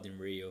God in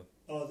Rio.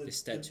 Oh, The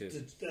statue.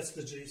 That's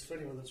the Jesus. For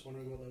anyone that's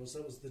wondering what that was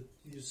the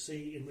you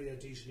see in Rio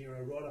de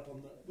Janeiro, right up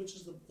on the what's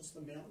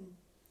the mountain?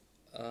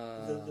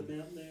 The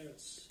mountain there.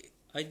 It's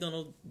I don't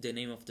know the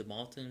name of the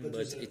mountain, But but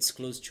there's a- it's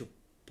close to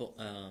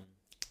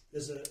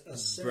there's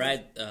a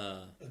bread,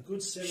 a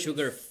good 70,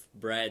 sugar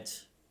bread,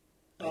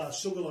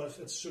 Sugarloaf.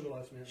 It's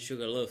Sugarloaf Mountain.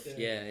 sugar loaf. Yeah.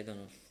 Yeah, I don't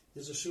know.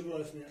 There's a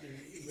Sugarloaf Mountain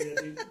in Rio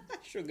de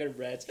Sugar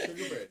bread.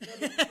 Sugar bread.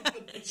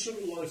 But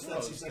Sugarloaf,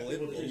 that's it's exactly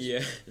what it is.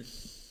 Yeah.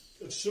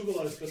 It's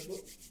Sugarloaf, but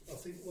I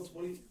think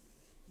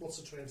what's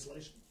the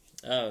translation?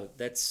 Oh,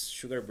 that's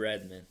sugar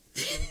bread, man.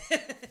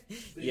 But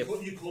Yep.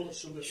 you call it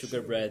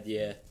Sugar bread,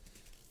 yeah.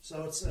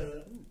 So it's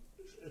and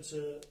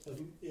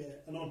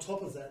on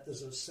top of that,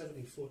 there's a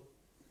 70-foot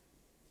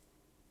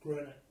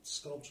granite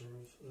sculpture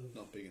of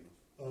Not big enough.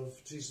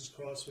 of Jesus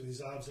Christ with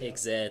his arms out.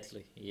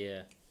 Exactly,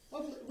 yeah.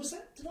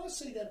 Did I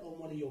see that on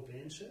one of your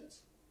band shirts?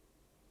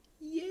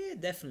 Yeah,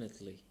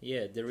 definitely.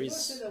 Yeah, there Did I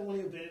is. see that on one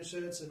of your band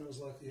shirts and it was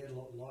like you had a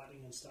lot of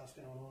lightning and stuff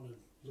going on and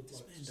looked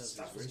like man does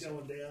stuff his was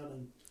going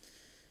down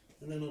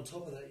and then on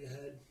top of that you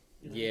had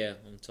Yeah,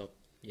 on top.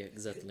 Yeah,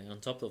 exactly. On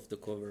top of the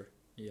cover.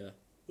 Yeah.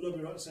 would I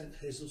be right saying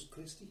Jesus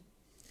Christi?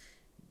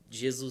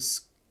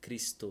 Jesus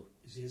Cristo.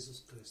 Jesus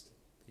Christi.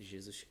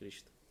 Jesus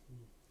Cristo.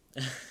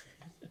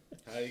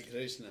 Hare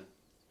Krishna.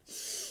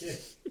 Yeah.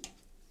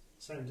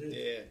 Same dude.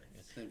 Yeah,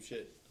 same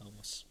shit.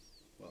 Almost.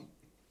 Well,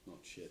 not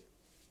shit.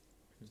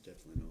 It's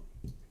definitely not.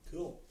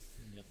 Cool.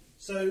 Yep.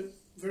 So,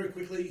 very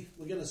quickly,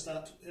 we're going to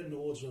start heading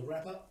towards a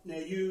wrap up. Now,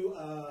 you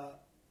are.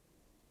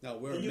 No,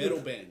 we're Are a you metal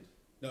a- band.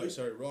 No,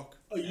 sorry, rock.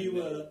 Are and you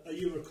metal. are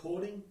you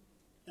recording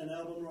an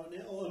album right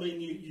now? Oh, I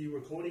mean, you're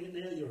recording it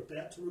now. You're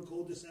about to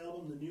record this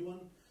album, the new one.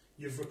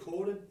 You've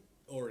recorded.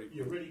 Already.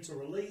 You're ready to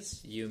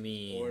release. You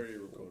mean Already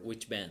recorded.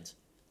 which band?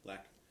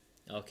 Lack.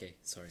 Okay,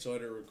 sorry. So I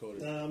already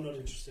recorded. No, I'm not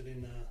interested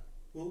in.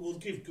 We'll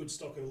give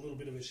Goodstock a little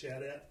bit of a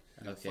shout out.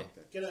 Okay. Fuck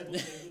that. G'day,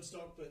 boys,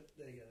 Goodstock, but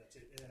there you go. That's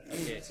it. Yeah.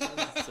 Okay.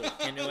 So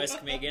can you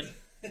ask me again?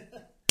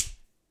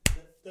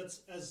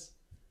 That's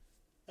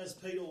as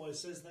Pete always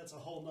says. That's a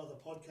whole nother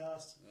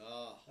podcast.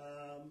 Ah,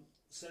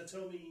 So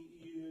tell me,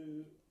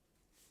 you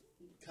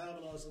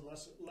carbonised and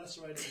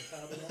lacerated and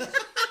carbonised.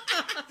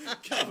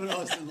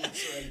 carbonised and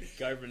lacerated.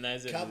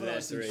 Carbonize and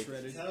Carbonised and lacerate.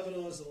 shredded.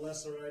 Carbonised and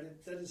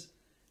lacerated. That is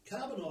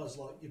carbonised,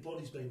 like your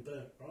body's been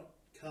burnt, right?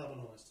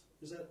 Carbonised.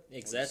 Is that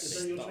Exactly. Is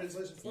that your Stuff.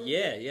 translation for it?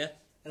 Yeah, yeah.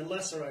 And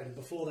lacerated.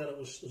 Before that, it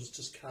was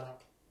just cut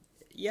up.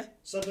 Yeah.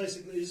 So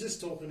basically, is this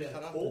talking Cut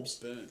about up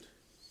corpse? and burnt.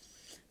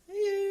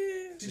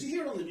 Yeah. Did you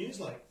hear it on the news?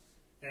 Like,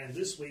 and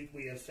this week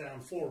we have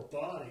found 4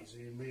 bodies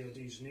in Rio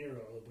de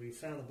Janeiro. We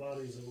found the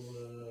bodies that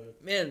were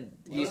Man,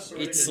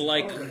 lacerated it's and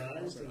like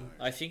carbonized and-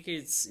 I think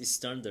it's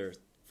standard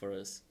for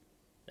us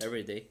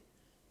every day.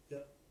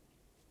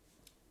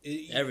 Are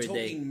you Every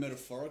day. talking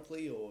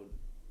metaphorically or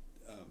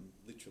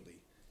literally?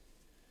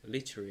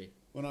 Literally.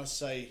 When I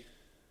say,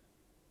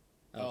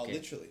 Okay.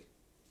 literally.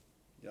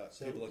 Yeah,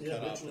 So, people are yeah,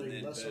 cut up and literally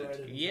then lacerated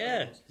burnt. and Yeah,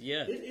 carbonized.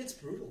 yeah. It's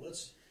brutal.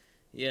 It's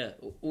Yeah,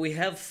 we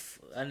have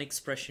an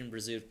expression in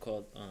Brazil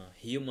called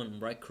human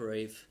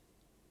microwave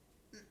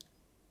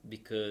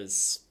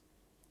because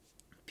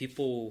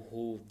people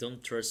who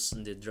don't trust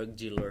in the drug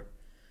dealer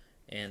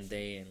and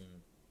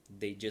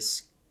they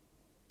just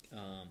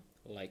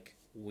like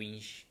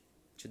winch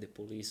to the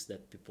police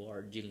that people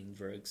are dealing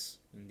drugs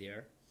in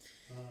there,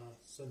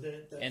 so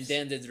that's and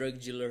then the drug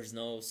dealers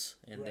knows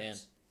and then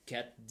rats.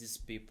 catch these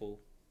people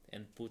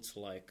and puts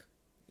like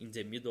in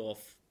the middle of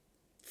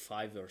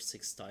 5 or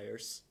 6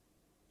 tires,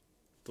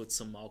 put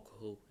some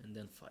alcohol and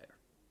then fire.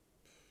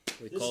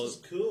 We This call is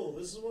cool.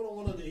 This is what I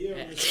wanted to hear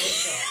on this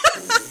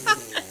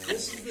podcast.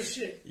 This is the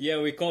shit.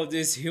 we call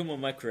this human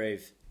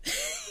microwave.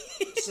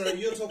 So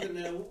you're talking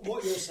now.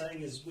 What you're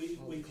saying is we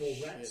call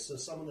rats. So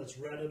someone that's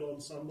ratted on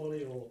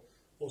somebody or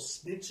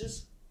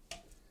snitches.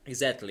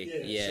 Exactly.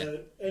 Yeah. So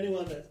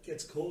anyone that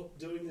gets caught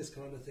doing this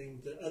kind of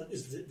thing,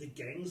 is the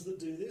gangs that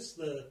do this.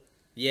 The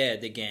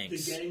gangs. The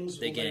gangs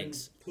The will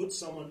gangs. then put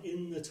someone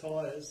in the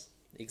tyres,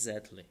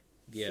 Exactly.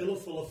 Yeah. fill it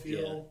full of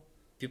fuel,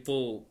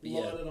 People.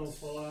 light it on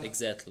fire.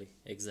 Exactly.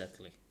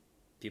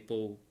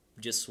 People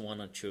just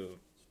wanted to.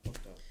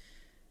 Fucked up.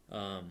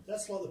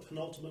 That's like the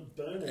penultimate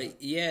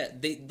burnout.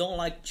 They don't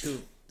like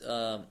to.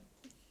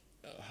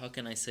 How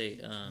can I say?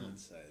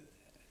 Let's say that.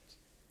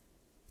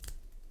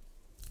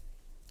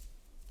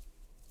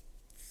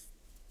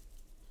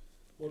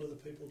 What do the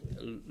people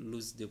do?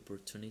 Lose the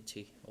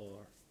opportunity,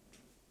 or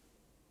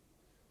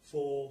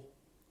For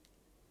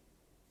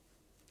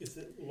if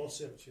they lost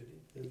the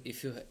opportunity.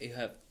 if you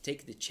have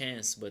take the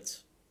chance,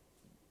 but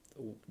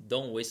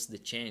don't waste the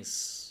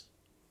chance.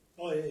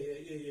 Oh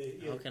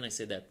yeah. How can I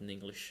say that in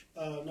English?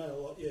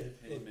 No, like, yeah.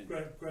 How do you mean?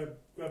 Grab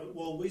it.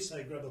 Well, we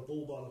say grab a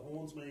bull by the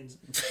horns means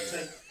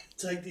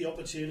take the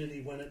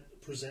opportunity when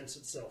it presents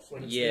itself.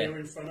 When it's there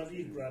in front of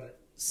you, grab it.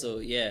 So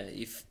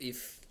if you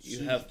Seize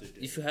have the day.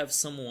 if you have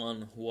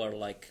someone who are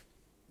like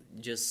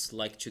just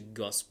like to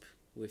gossip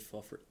with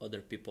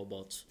other people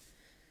about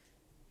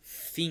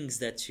things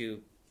that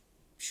you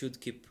should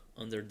keep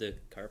under the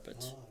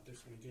carpet,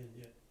 Different again,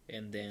 yeah.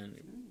 and then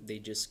they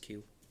just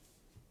kill.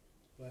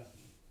 Wow.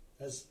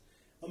 It's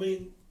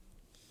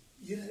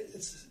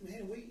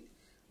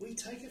we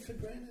take it for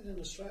granted in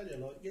Australia.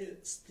 Like, yeah,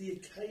 it's the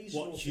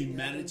occasional What thing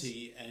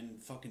humanity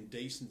and fucking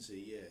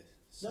decency,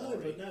 yeah.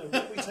 happens. No,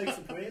 what we take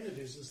for granted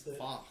is that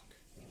Fuck.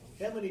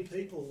 how many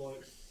people,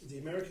 like the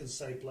Americans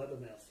say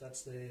blabbermouth,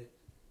 that's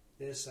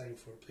their saying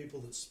for it. People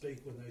that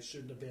speak when they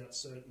shouldn't about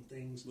certain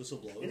things.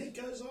 Whistleblowers. And it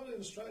goes on in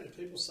Australia.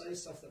 People say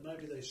stuff that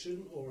maybe they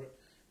shouldn't, or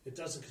it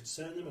doesn't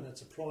concern them, and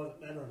it's a private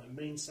matter, and it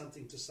means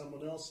something to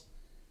someone else.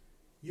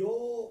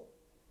 You're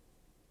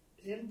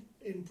in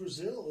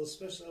Brazil,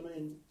 especially. I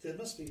mean, there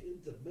must be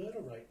the murder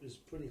rate is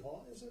pretty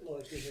high. Is it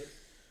like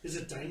is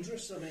it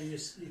dangerous? I mean,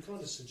 you're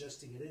kind of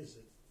suggesting it is.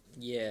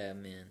 Yeah,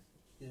 man.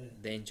 Yeah.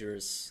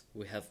 Dangerous.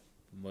 We have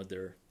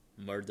murder,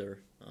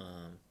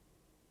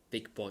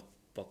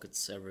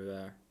 pickpockets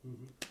everywhere,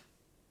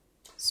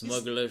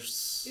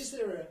 smugglers. Is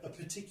there a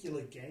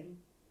particular gang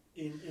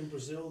in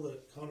Brazil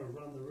that kind of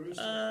run the roost?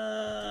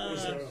 Or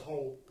is there a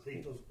whole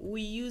heap of?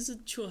 We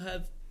used to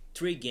have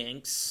 3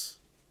 gangs,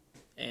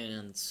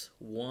 and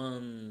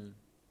one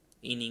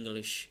in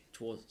English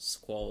it was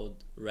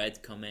called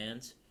Red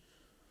Command,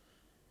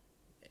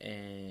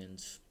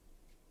 and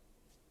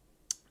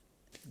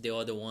the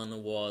other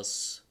one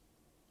was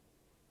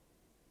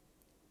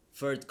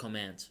Third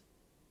Command,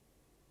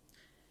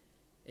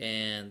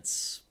 and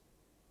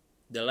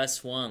the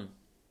last one,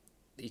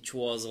 it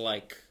was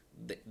like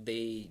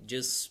they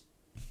just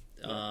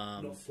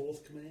Not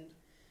fourth command.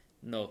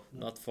 no,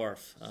 not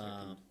fourth.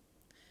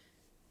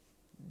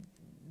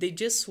 They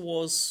just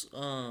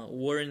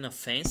were in a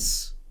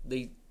fence.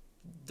 They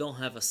don't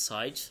have a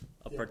side,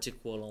 a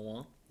particular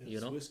one,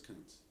 you know. Swiss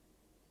cunts.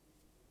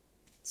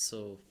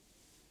 So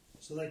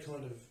So they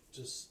kind of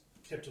just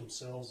kept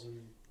themselves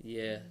and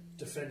yeah,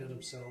 defended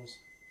themselves.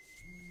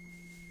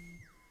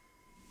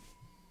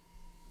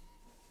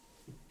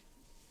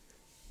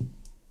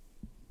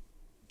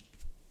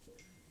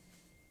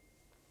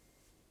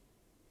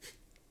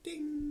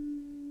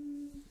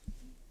 Ding.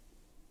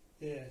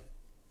 Yeah.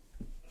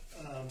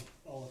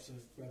 I'll have to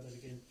grab that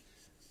again.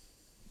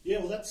 Yeah,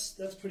 well,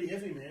 that's pretty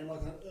heavy, man. Like,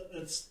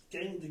 it's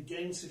the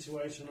gang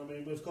situation. I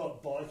mean, we've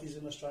got bikies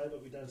in Australia,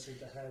 but we don't seem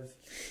to have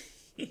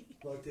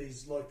like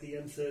the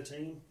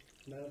M13,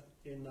 you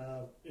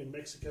know, in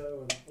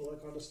Mexico and all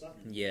that kind of stuff.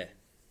 yeah,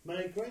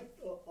 Mate, great.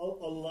 I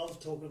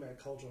love talking about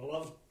culture. I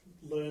love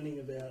learning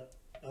about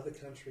other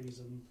countries,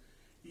 and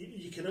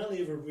you can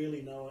only ever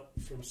really know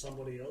it from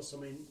somebody else. I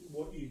mean,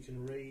 what you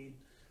can read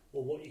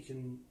or what you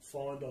can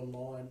find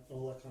online,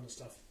 all that kind of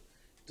stuff,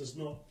 does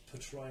not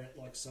portray it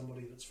like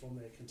somebody that's from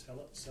there can tell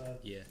it. So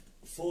yeah.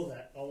 for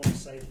that, I want to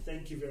say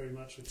thank you very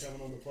much for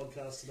coming on the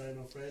podcast today,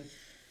 my friend.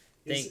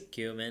 Yes, Thank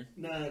you, man.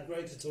 no,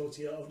 great to talk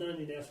to you. I've known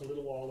you now for a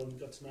little while and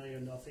got to know you,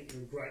 and I think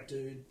you're a great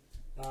dude.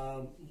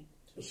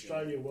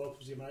 Australia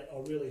welcomes you, mate. I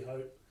really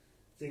hope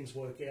things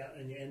work out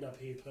and you end up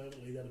here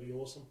permanently. That'd be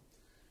awesome.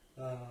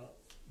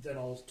 Then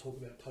I'll talk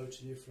about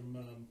poaching you from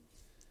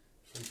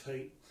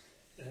Pete,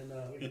 and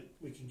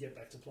we can get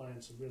back to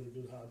playing some really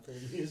good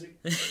hardcore music.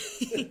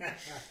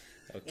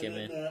 Okay, and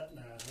man.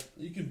 then,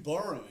 You can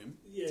borrow him.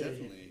 yeah,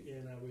 Definitely. Yeah,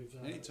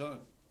 no, Anytime.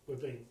 we've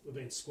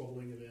been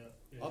squabbling about.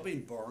 Yeah. I've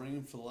been borrowing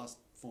him for the last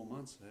 4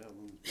 months. How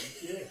long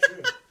has it been? Yeah,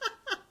 true.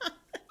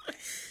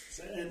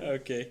 So, and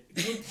Okay.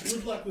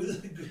 good luck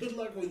with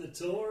the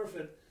tour. If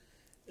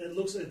it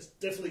looks, it's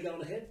definitely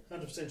going ahead.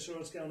 100% sure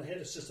it's going ahead.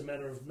 It's just a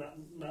matter of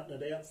nutting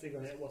it out,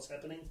 figuring out what's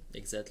happening.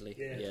 Exactly.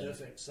 Yeah, Yeah.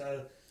 perfect.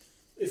 So,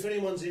 if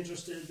anyone's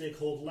interested, they're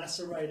called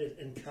Lacerated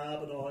and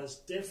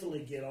Carbonized.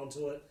 Definitely get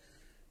onto it.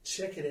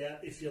 Check it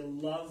out. If you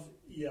love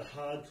your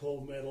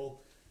hardcore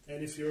metal,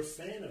 and if you're a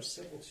fan of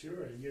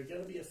Sepultura, you're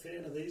going to be a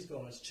fan of these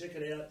guys. Check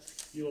it out.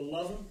 You'll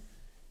love them.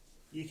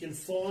 you can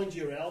find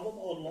your album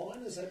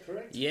online. Is that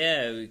correct?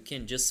 Yeah, you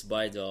can just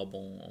buy the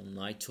album on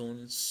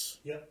iTunes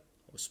Yep.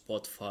 or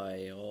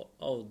Spotify,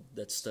 all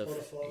that stuff.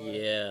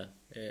 Spotify.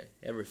 Yeah,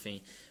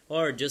 everything.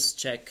 Or just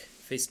check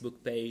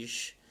Facebook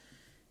page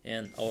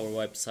and our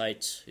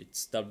website.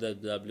 It's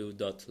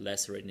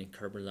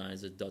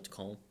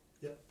www.laceratedandcarbonized.com.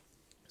 Yep.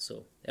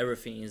 So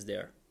everything is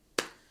there.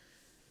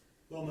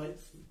 Well, mate,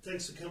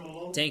 thanks for coming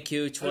along. Thank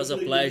you. It was a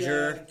Hopefully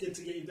pleasure. We, get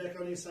to get you back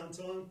on here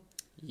sometime.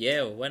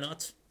 Yeah, why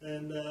not?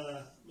 And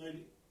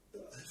maybe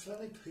if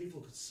only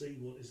people could see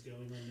what is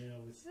going on now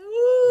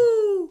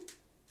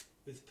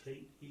with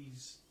Pete.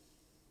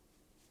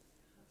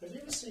 Have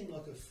you ever seen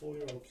like a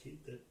 4-year-old kid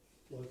that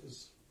like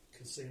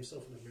can see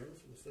himself in the mirror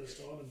for the first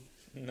time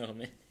No,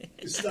 man. and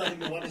is starting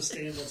to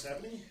understand what's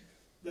happening?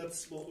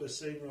 That's what we're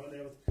seeing right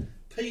now with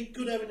Pete.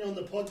 Good having you on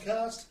the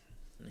podcast.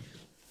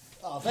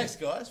 Oh, thanks,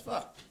 guys.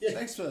 Fuck. Yeah.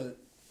 Thanks for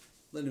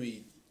letting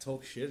me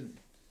talk shit and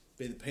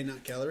be the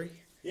peanut gallery.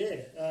 Yeah.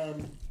 How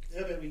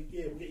about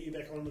we'll get you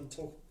back on and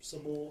talk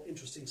some more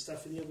interesting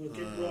stuff with you. We'll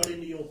get right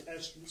into your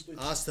passions. Which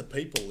Ask the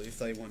people if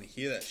they want to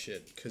hear that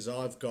shit, because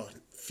I've got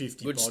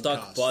 50 Good podcasts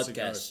stock to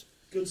podcast.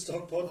 Good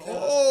Stock podcast.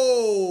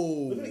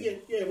 Oh! We're gonna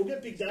we'll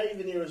get Big Dave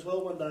in here as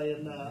well one day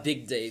and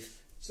Big Dave.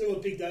 see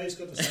what Big Dave's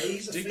got to say.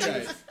 He's a Big fan.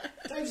 Dave.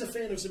 Dave's a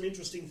fan of some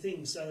interesting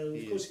things. So of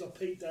He course is. you've got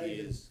Pete, Dave, He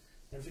is.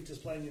 and Victor's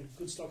playing in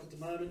Good Stock at the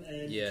moment,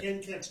 and Yeah.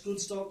 Ken Cat's Good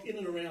Stock in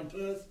and around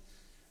Perth.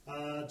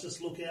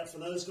 Just look out for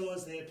those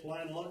guys. They're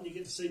playing a lot, and you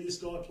get to see this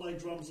guy play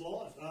drums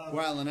live.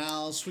 Whale and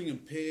Owl, Swinging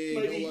Pig,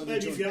 Maybe, all over maybe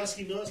the if joint. you ask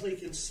him nicely, he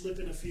can slip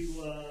in a few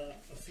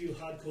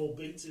hardcore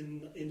beats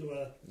into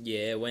a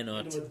Yeah, why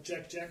not?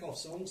 Jack Jackoff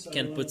song. So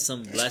Can put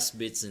some blast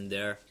beats in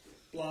there.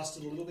 blast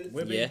it a little bit.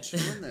 We've Yeah. been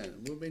doing that.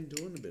 We've been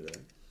doing a bit of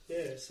that.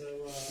 Yeah.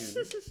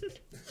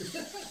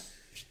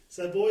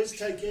 So boys,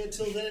 take care.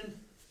 Till then,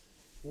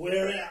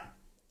 we're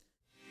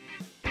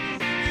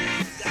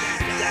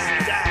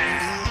out.